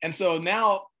 And so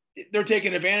now they're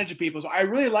taking advantage of people. So I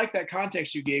really like that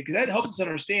context you gave, because that helps us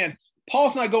understand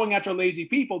Paul's not going after lazy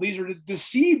people. These are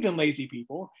deceived and lazy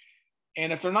people.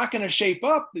 And if they're not going to shape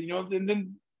up,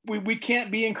 then we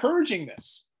can't be encouraging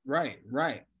this. Right.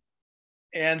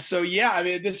 And so,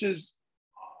 this is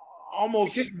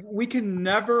almost, we can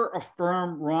never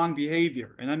affirm wrong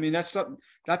behavior. And I mean, that's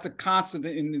a constant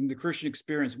in the Christian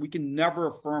experience. We can never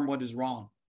affirm what is wrong.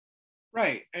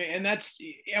 Right.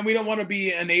 And we don't want to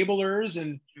be enablers.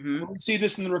 And we see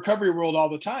this in the recovery world all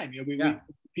the time. We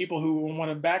people who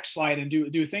want to backslide and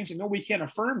do things, and no, we can't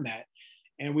affirm that.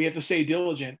 And we have to stay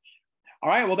diligent. All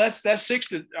right. Well, that's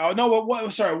 6.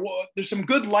 Sorry. There's some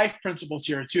good life principles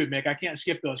here too, Mick. I can't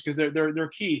skip those because they're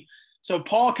key. So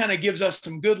Paul kind of gives us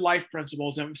some good life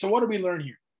principles. And so what do we learn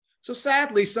here? So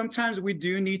sadly, sometimes we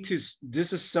do need to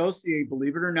disassociate,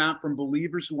 believe it or not, from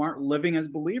believers who aren't living as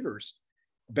believers.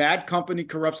 Bad company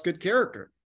corrupts good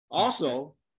character.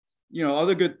 Also,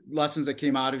 other good lessons that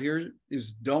came out of here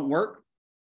is don't work,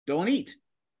 don't eat,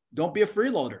 don't be a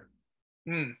freeloader.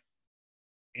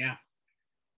 Yeah.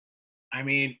 I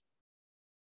mean,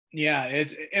 yeah,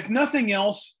 it's, if nothing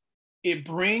else, it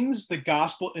brings the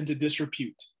gospel into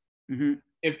disrepute.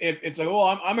 If it's like,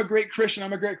 oh, I'm a great Christian,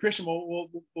 Well,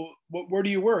 where do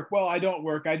you work? Well, I don't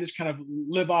work. I just kind of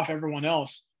live off everyone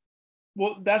else.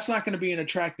 Well, that's not going to be an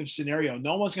attractive scenario.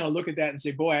 No one's going to look at that and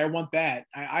say, boy, I want that.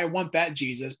 I want that,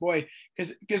 Jesus, boy,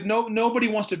 because nobody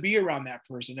wants to be around that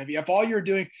person. If all you're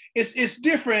doing, it's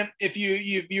different. If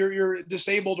you're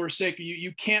disabled or sick,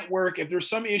 you can't work. If there's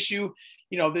some issue,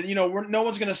 no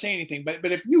one's going to say anything.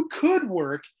 But if you could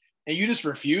work and you just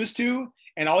refuse to,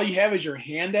 and all you have is your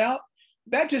hand out,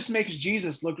 that just makes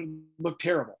Jesus look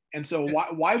terrible. And so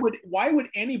why would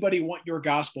anybody want your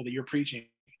gospel that you're preaching?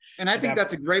 And I think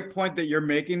that's a great point that you're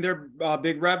making there,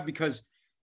 Big Rev, because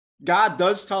God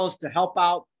does tell us to help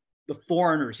out the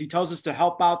foreigners. He tells us to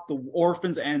help out the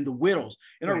orphans and the widows.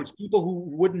 In other words, people who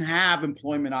wouldn't have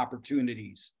employment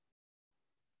opportunities.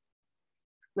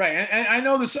 Right. And I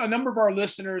know there's a number of our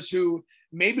listeners who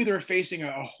maybe they're facing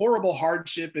a horrible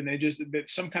hardship and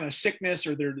some kind of sickness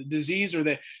or their disease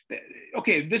or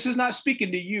okay, this is not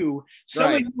speaking to you.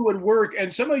 Some of you would work,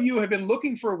 and some of you have been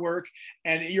looking for work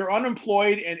and you're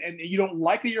unemployed and you don't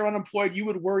like that you're unemployed. You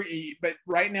would work, but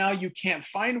right now you can't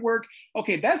find work.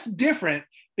 Okay, that's different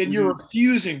than you're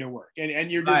refusing to work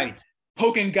and you're just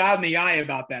poking God in the eye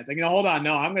about that. Like, hold on,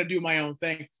 no, I'm going to do my own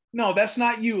thing. No, that's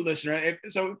not you, listener.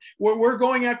 So we're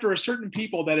going after a certain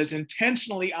people that is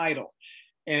intentionally idle.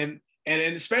 And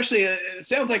especially, it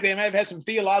sounds like they might have had some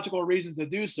theological reasons to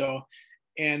do so.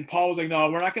 And Paul was like, no,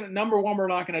 we're not going to, number one, we're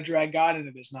not going to drag God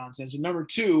into this nonsense. And number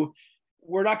two,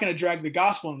 we're not going to drag the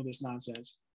gospel into this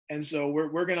nonsense. And so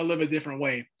we're going to live a different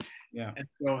way. Yeah. And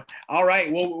so, all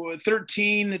right, well,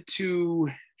 13 to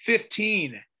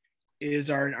 15 is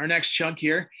our next chunk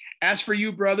here. As for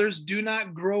you, brothers, do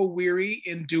not grow weary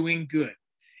in doing good.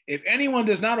 If anyone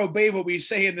does not obey what we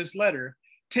say in this letter,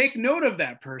 take note of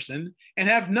that person and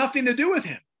have nothing to do with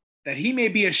him, that he may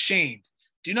be ashamed.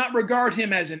 Do not regard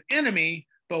him as an enemy,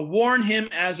 but warn him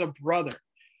as a brother.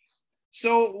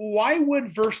 So why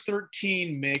would verse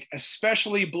 13, Mick,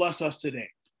 especially bless us today?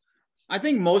 I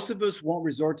think most of us won't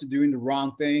resort to doing the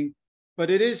wrong thing, but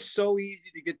it is so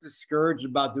easy to get discouraged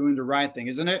about doing the right thing,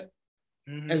 isn't it?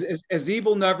 As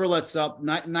evil never lets up,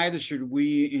 neither should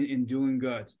we in doing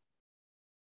good.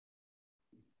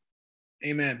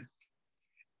 Amen.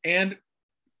 And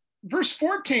verse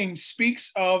 14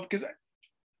 speaks of, because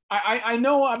I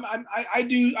know I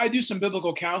do some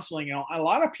biblical counseling. A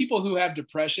lot of people who have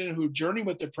depression, who journey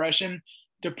with depression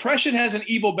has an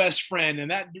evil best friend,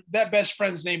 and that best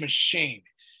friend's name is shame.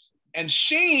 And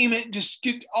shame,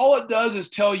 all it does is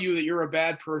tell you that you're a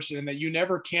bad person and that you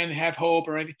never can have hope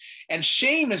or anything. And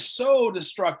shame is so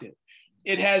destructive.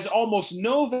 It has almost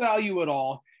no value at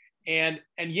all. And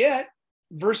yet,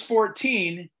 verse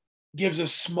 14 gives a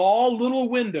small little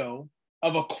window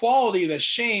of a quality that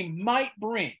shame might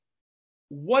bring.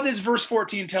 What does verse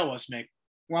 14 tell us, Mick?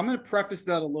 Well, I'm going to preface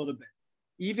that a little bit.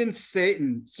 Even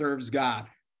Satan serves God.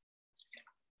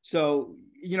 So,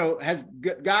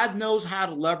 God knows how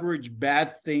to leverage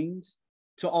bad things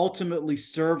to ultimately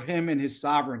serve him in his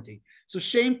sovereignty. So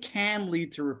shame can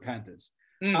lead to repentance.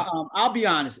 I'll be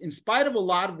honest, in spite of a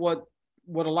lot of what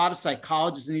a lot of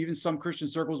psychologists and even some Christian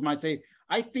circles might say,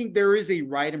 I think there is a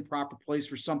right and proper place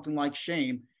for something like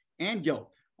shame and guilt.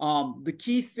 The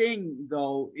key thing,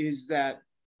 though, is that,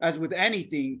 as with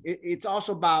anything, it's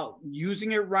also about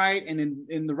using it right and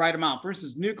in the right amount. For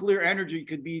instance, nuclear energy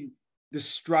could be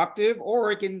destructive,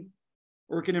 or it can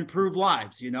improve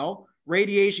lives.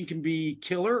 Radiation can be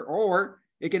killer, or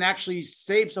it can actually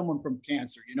save someone from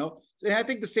cancer. And I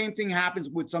think the same thing happens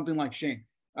with something like shame.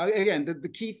 Again, the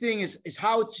key thing is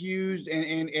how it's used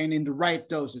and in the right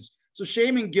doses. So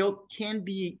shame and guilt can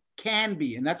be,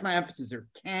 and that's my emphasis there,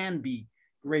 can be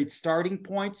great starting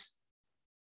points,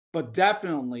 but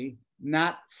definitely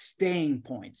not staying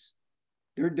points.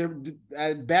 They're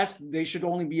at best, they should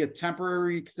only be a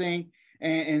temporary thing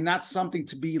and not something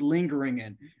to be lingering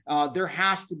in. There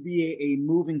has to be a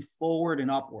moving forward and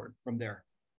upward from there.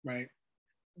 Right.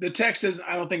 the text is,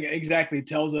 I don't think it exactly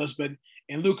tells us, but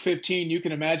in Luke 15, you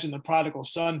can imagine the prodigal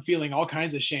son feeling all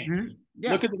kinds of shame. Mm-hmm.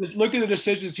 Yeah. Look at the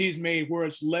decisions he's made, where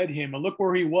it's led him, and look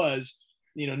where he was,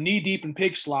 knee deep in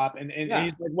pig slop. And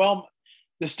he's like, well,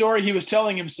 the story he was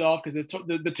telling himself, because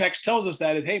the text tells us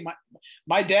that is, hey,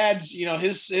 my dad's,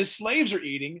 his slaves are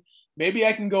eating. Maybe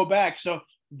I can go back. So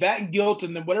that guilt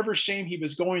and then whatever shame he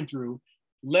was going through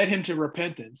led him to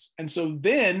repentance. And so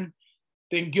then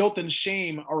guilt and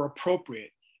shame are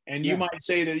appropriate. And you might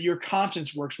say that your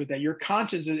conscience works with that. Your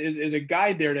conscience is a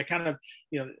guide there to kind of,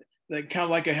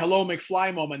 like a hello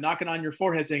McFly moment, knocking on your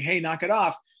forehead saying, hey, knock it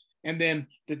off. And then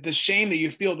the shame that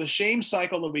you feel, the shame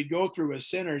cycle that we go through as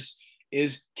sinners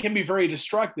can be very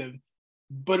destructive,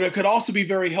 but it could also be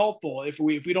very helpful if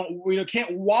we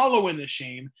can't wallow in the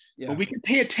shame, but we can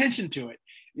pay attention to it.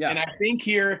 Yeah. And I think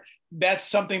here that's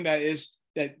something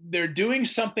that they're doing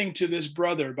something to this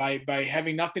brother by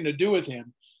having nothing to do with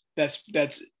him.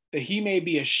 That he may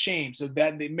be ashamed, so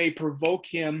that they may provoke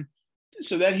him,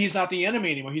 so that he's not the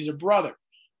enemy anymore. He's a brother.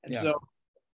 And so,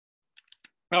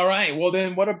 all right. Well,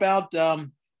 then what about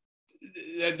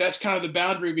that's kind of the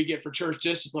boundary we get for church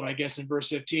discipline, I guess, in verse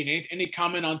 15. Any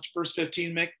comment on verse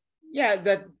 15, Mick? Yeah,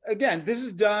 that again, this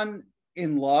is done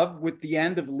in love with the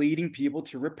end of leading people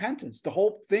to repentance. The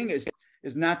whole thing is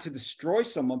not to destroy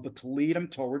someone, but to lead them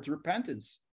towards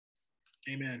repentance.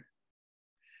 Amen.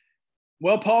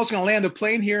 Well, Paul's going to land the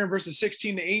plane here in verses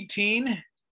 16 to 18.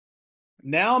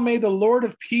 Now may the Lord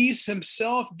of peace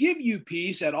himself give you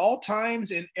peace at all times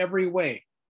in every way.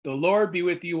 The Lord be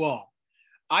with you all.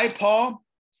 I, Paul,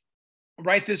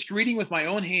 write this greeting with my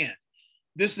own hand.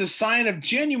 This is the sign of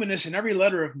genuineness in every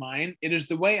letter of mine. It is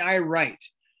the way I write.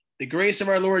 The grace of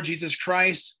our Lord Jesus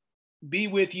Christ be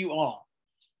with you all.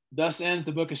 Thus ends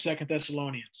the book of 2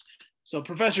 Thessalonians. So,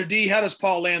 Professor D, how does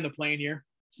Paul land the plane here?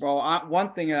 Well,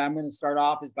 one thing that I'm going to start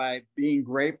off is by being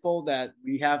grateful that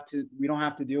we don't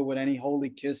have to deal with any holy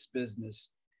kiss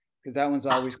business, because that one's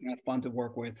always kind of fun to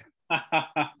work with.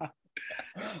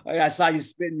 I saw you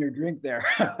spitting your drink there.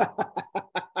 You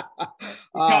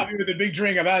caught me with a big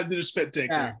drink. I'm about to do a spit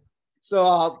take. Yeah.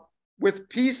 So with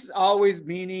peace always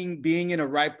meaning being in a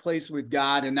right place with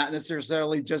God and not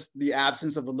necessarily just the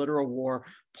absence of a literal war,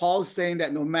 Paul is saying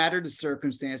that no matter the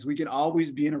circumstance, we can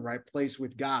always be in a right place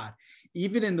with God,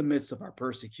 even in the midst of our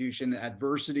persecution,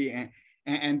 adversity,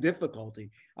 and difficulty.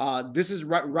 This is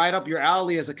right up your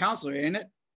alley as a counselor, ain't it?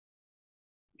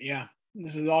 Yeah,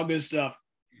 this is all good stuff.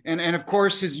 And of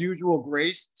course, his usual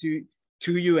grace to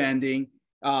you ending,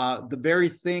 the very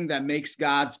thing that makes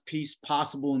God's peace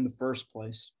possible in the first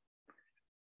place.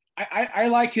 I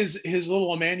like his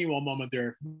little Emmanuel moment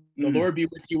there. The Lord be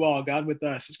with you all, God with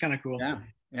us. It's kind of cool.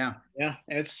 Yeah.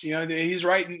 It's he's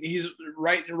writing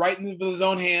with his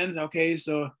own hands. Okay,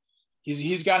 so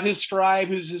he's got his scribe,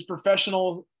 who's his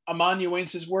professional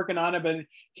amanuensis working on it, but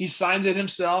he signs it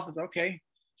himself. It's okay.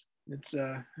 It's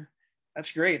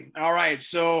that's great. All right,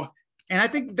 so. And I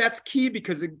think that's key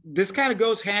because this kind of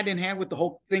goes hand in hand with the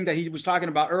whole thing that he was talking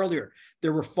about earlier.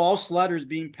 There were false letters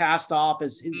being passed off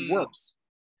as his works.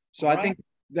 So I think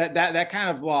that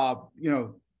kind of,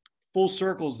 full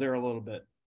circles there a little bit.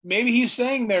 Maybe he's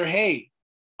saying there, hey,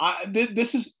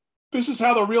 this is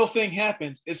how the real thing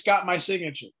happens. It's got my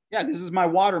signature. Yeah, this is my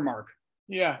watermark.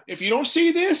 Yeah, if you don't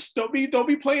see this, don't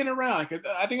be playing around.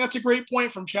 I think that's a great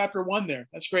point from chapter 1 there.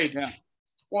 That's great. Yeah.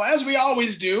 Well, as we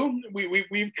always do,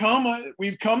 we've come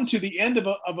to the end of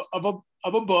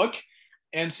a book,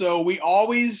 and so we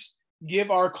always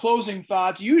give our closing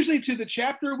thoughts, usually to the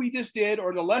chapter we just did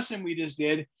or the lesson we just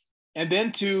did, and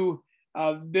then to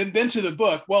the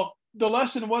book. Well, the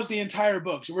lesson was the entire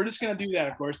book, so we're just going to do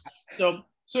that, of course. So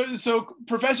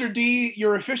Professor D,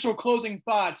 your official closing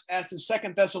thoughts as to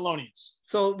 2 Thessalonians.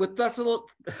 So with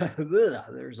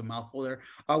there's a mouthful there.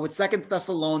 With 2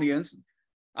 Thessalonians,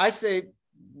 I say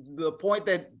the point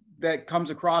that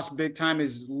comes across big time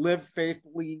is live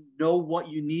faithfully, know what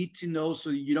you need to know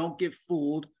so you don't get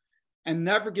fooled, and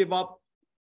never give up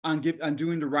on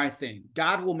doing the right thing.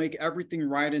 God will make everything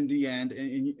right in the end,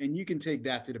 and you can take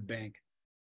that to the bank.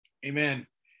 Amen.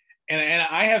 And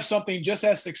I have something just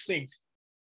as succinct.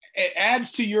 It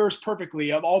adds to yours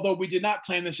perfectly, although we did not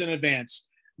plan this in advance.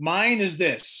 Mine is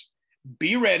this: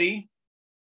 be ready,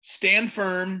 stand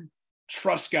firm,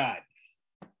 trust God.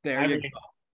 There you go.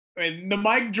 And the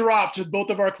mic dropped with both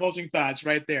of our closing thoughts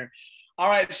right there. All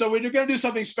right, so we're going to do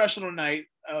something special tonight.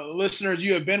 Listeners,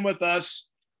 you have been with us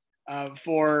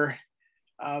for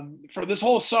this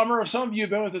whole summer. Some of you have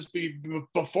been with us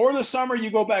before the summer.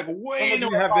 You go back way. Some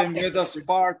of you have been with us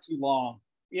far too long.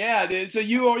 Yeah, so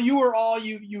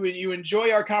you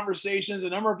enjoy our conversations. A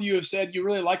number of you have said you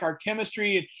really like our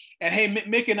chemistry, and hey,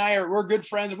 Mick and we're good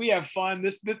friends. We have fun.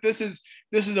 This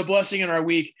is a blessing in our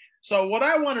week. So what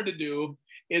I wanted to do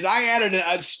is I added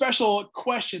a special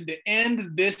question to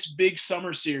end this big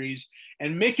summer series.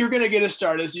 And Mick, you're going to get us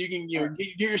started, so you can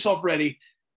get yourself ready.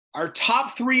 Our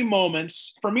top 3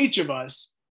 moments from each of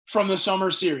us from the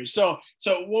summer series. So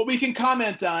what we can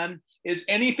comment on is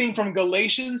anything from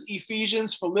Galatians,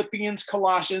 Ephesians, Philippians,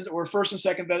 Colossians, or First and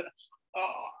Second.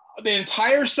 The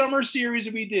entire summer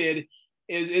series we did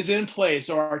is in place.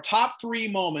 So our top 3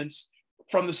 moments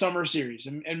from the summer series.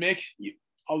 And Mick,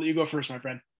 I'll let you go first, my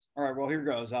friend. All right, well, here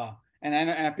goes. And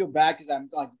I feel bad because I'm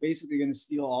like basically going to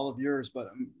steal all of yours, but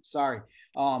I'm sorry.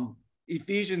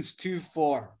 Ephesians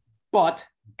 2:4, but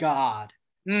God.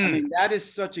 I mean, that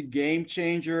is such a game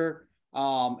changer.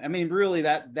 I mean, really,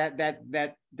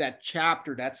 that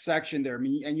chapter, that section there. I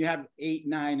mean, and you have 8,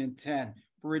 9, and 10.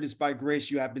 For it is by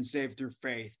grace you have been saved through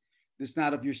faith. It's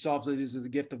not of yourselves; it is the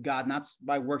gift of God, not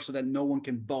by works, so that no one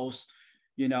can boast.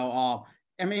 You know,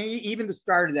 I mean, even the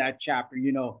start of that chapter,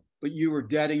 you know, but you were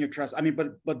dead in your trust. I mean,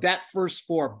 but that first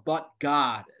 4, but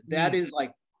God, that is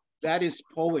like, that is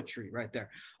poetry right there.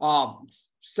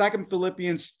 Second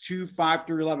Philippians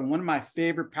 2:5-11, one of my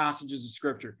favorite passages of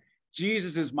scripture.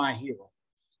 Jesus is my hero.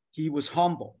 He was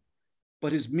humble,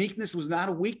 but his meekness was not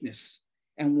a weakness.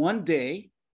 And one day,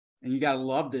 and you got to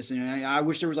love this, and I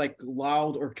wish there was like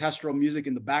loud orchestral music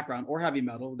in the background or heavy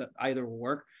metal, that either will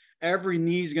work. Every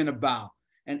knee is going to bow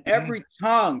and every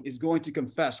tongue is going to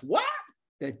confess what?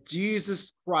 That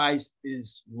Jesus Christ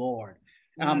is Lord.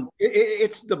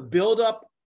 It's the buildup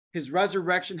his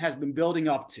resurrection has been building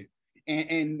up to.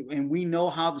 And we know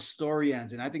how the story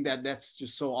ends. And I think that's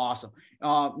just so awesome.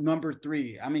 Number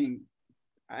 3, I mean,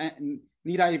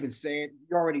 need I even say it?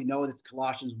 You already know it. It's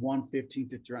Colossians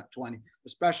 1:15-20,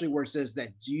 especially where it says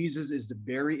that Jesus is the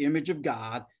very image of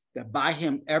God, that by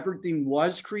him everything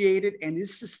was created and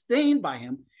is sustained by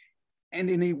him. And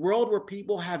in a world where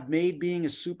people have made being a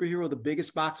superhero the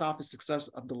biggest box office success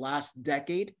of the last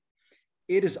decade,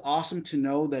 it is awesome to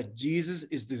know that Jesus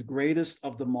is the greatest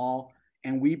of them all,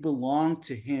 and we belong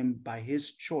to him by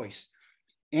his choice.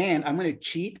 And I'm going to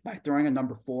cheat by throwing a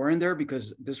number 4 in there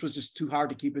because this was just too hard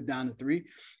to keep it down to 3.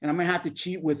 And I'm going to have to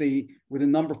cheat with a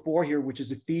number 4 here, which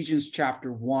is Ephesians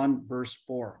chapter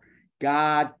 1:4.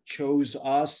 God chose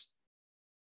us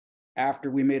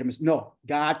after we made a mistake. No,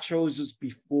 God chose us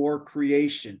before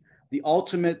creation. The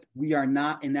ultimate, we are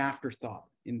not an afterthought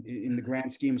in the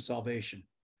grand scheme of salvation.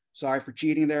 Sorry for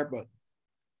cheating there, but.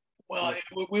 Well,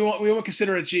 we won't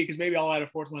consider it a cheat because maybe I'll add a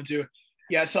 4th one too.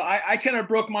 Yeah, so I kind of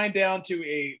broke mine down to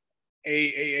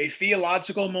a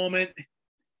theological moment,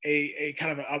 a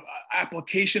kind of a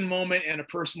application moment, and a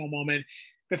personal moment.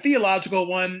 The theological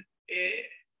one,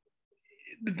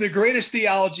 the greatest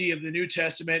theology of the New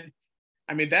Testament.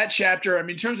 I mean, that chapter, I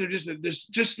mean, in terms of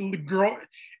just grow,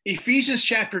 Ephesians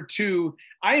chapter 2,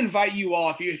 I invite you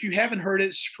all, if you haven't heard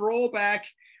it, scroll back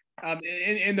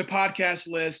in the podcast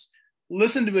list,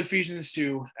 listen to Ephesians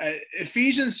 2.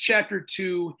 Ephesians chapter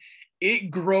 2,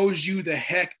 it grows you the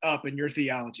heck up in your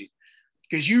theology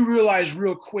because you realize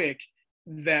real quick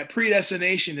that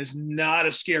predestination is not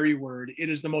a scary word. It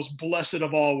is the most blessed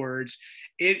of all words.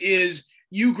 It is,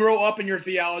 you grow up in your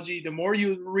theology. The more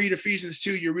you read Ephesians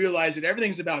 2, you realize that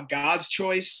everything's about God's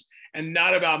choice and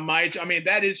not about I mean,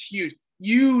 that is huge.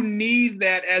 You need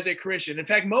that as a Christian. In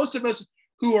fact, most of us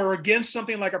who are against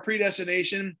something like a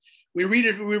predestination, we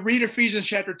read Ephesians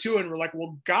chapter 2 and we're like,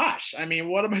 well, gosh, I mean,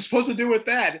 what am I supposed to do with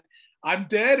that? I'm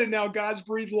dead and now God's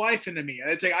breathed life into me.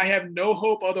 It's like, I have no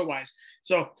hope otherwise.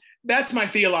 So that's my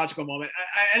theological moment.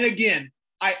 And again,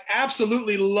 I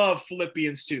absolutely love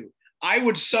Philippians 2. I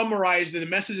would summarize the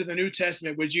message of the New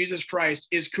Testament with Jesus Christ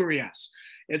is kurios.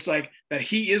 It's like that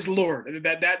he is Lord.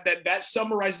 That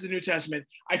summarizes the New Testament.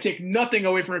 I take nothing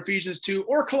away from Ephesians 2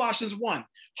 or Colossians 1.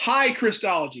 High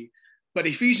Christology. But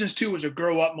Ephesians 2 was a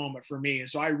grow up moment for me. And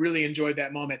so I really enjoyed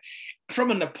that moment. From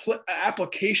an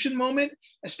application moment,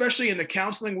 especially in the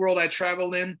counseling world I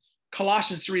traveled in,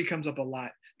 Colossians 3 comes up a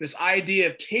lot. This idea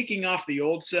of taking off the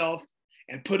old self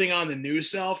and putting on the new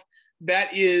self.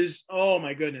 That is, oh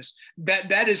my goodness,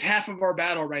 that is half of our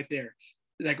battle right there.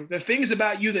 Like the things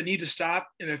about you that need to stop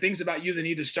and the things about you that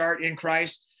need to start in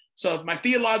Christ. So my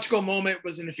theological moment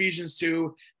was in Ephesians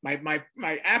 2, my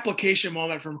application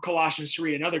moment from Colossians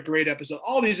 3, another great episode.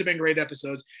 All these have been great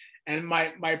episodes. And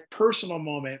my personal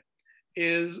moment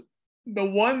is the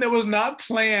one that was not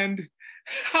planned.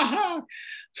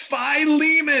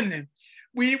 Philemon.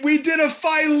 We did a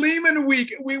Philemon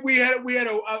week. We had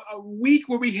a week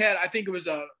where we had, I think it was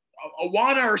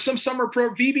Awana or some summer pro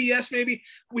VBS maybe.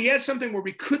 We had something where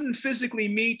we couldn't physically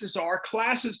meet. So our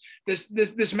classes, this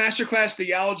masterclass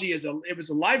theology it was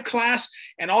a live class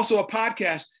and also a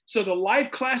podcast. So the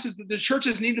live classes, the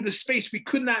churches needed the space. We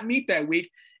could not meet that week.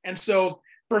 And so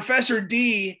Professor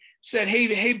D said,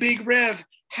 hey, Big Rev,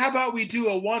 how about we do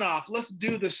a one-off? Let's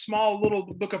do the small little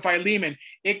book of Philemon.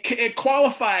 It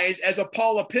qualifies as a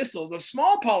Paul epistle, a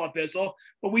small Paul epistle,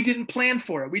 but we didn't plan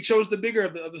for it. We chose the bigger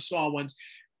of the small ones.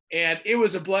 And it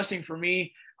was a blessing for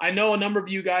me. I know a number of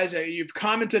you guys, you've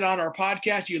commented on our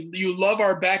podcast. You love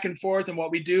our back and forth and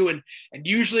what we do. And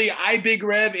usually I, Big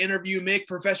Rev, interview Mick,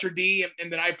 Professor D, and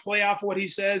then I play off what he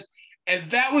says. And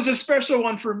that was a special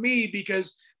one for me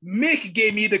because Mick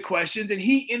gave me the questions and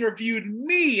he interviewed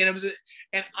me.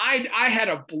 And I had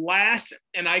a blast,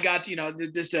 and I got, and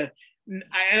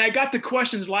I got the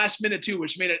questions last minute too,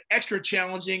 which made it extra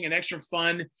challenging and extra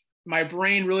fun. My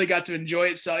brain really got to enjoy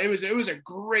it. So it was a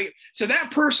great, so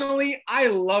that personally, I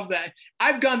love that.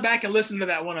 I've gone back and listened to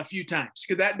that one a few times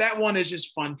because that one is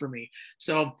just fun for me.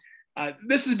 So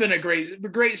this has been a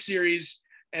great series.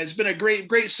 It's been a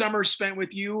great summer spent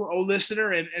with you,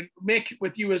 listener, and Mick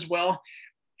with you as well.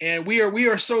 And we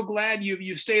are so glad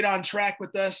you've stayed on track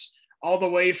with us all the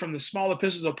way from the small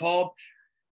epistles of Paul.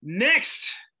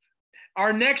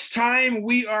 Our next time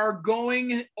we are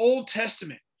going Old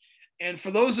Testament. And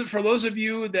for those of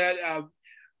you that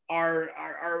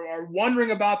are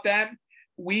wondering about that,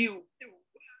 we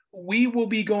will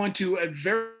be going to a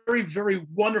very, very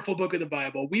wonderful book of the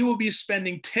Bible. We will be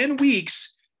spending 10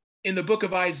 weeks in the book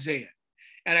of Isaiah.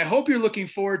 And I hope you're looking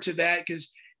forward to that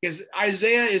because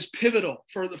Isaiah is pivotal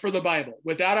for the Bible.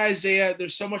 Without Isaiah,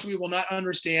 there's so much we will not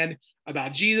understand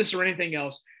about Jesus or anything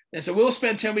else. And so we'll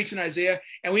spend 10 weeks in Isaiah,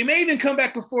 and we may even come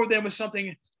back before then with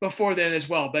something before then as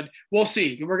well, but we'll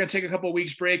see. We're going to take a couple of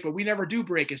weeks break, but we never do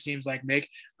break, it seems like, Mick.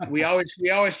 We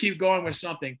always keep going with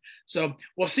something. So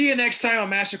we'll see you next time on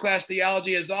Masterclass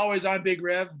Theology. As always, I'm Big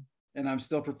Rev. And I'm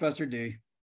still Professor D.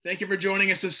 Thank you for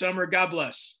joining us this summer. God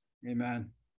bless. Amen.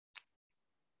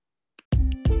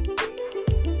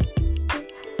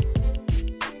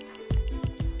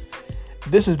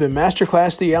 This has been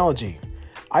Masterclass Theology.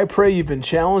 I pray you've been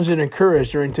challenged and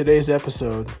encouraged during today's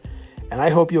episode, and I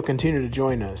hope you'll continue to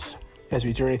join us as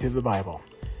we journey through the Bible.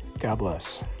 God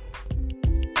bless.